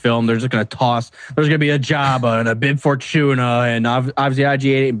smuggler film, they're just going to toss. There's going to be a Jabba and a Bib Fortuna, and obviously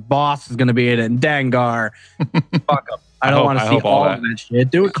IG-88 Boss is going to be in it, and Dangar. Fuck them. I don't want to see all of that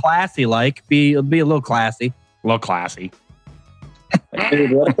shit. Do it classy, be a little classy. A little classy.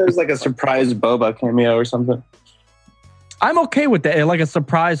 Dude, what if there's like a surprise Boba cameo or something? I'm okay with that. Like a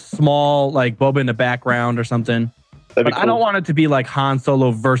surprise small, like Boba in the background or something. But cool. I don't want it to be like Han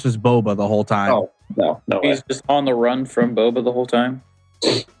Solo versus Boba the whole time. Oh, no He's just on the run from Boba the whole time.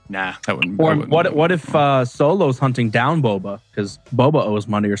 Nah, that wouldn't. Or what if Solo's hunting down Boba because Boba owes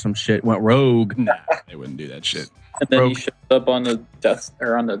money or some shit? Went rogue. Nah, they wouldn't do that shit. And then he shows up on the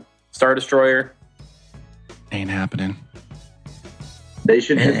on the Star Destroyer. Ain't happening. They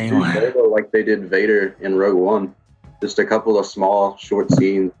should just do Boba like they did Vader in Rogue One. Just a couple of small, short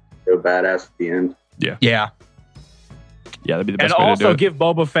scenes, go badass at the end. Yeah. Yeah. Yeah, that'd be the best and way to do also it. give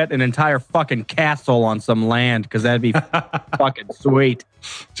Boba Fett an entire fucking castle on some land because that'd be fucking sweet.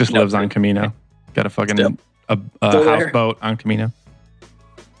 Just lives on Camino. Got a fucking a houseboat on Camino.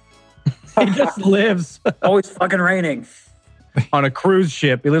 He just lives. Always fucking raining. On a cruise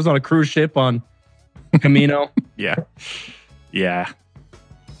ship. He lives on a cruise ship on Camino. Yeah. Yeah.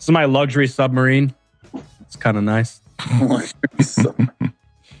 This is my luxury submarine. It's kind of nice.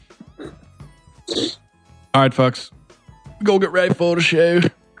 All right, folks. Go get ready for the show.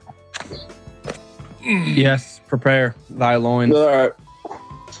 Yes, prepare thy loins. All right.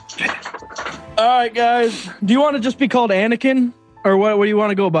 All right, guys. Do you want to just be called Anakin? Or what do you want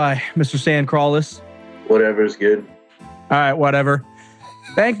to go by, Mr. Sandcrawless? Whatever's good. All right, whatever.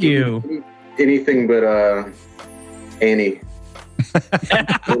 Thank you. Anything but Annie.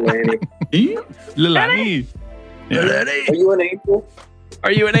 Little Annie. Little Annie. Yeah. Are you an angel?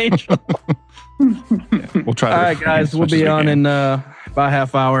 Are you an angel? Yeah, we'll try. All right, guys. We'll be on in about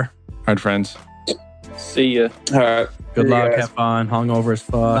half hour. All right, friends. See ya. All right. Good luck. Have fun. Hungover as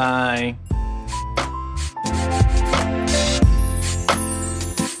fuck. Bye.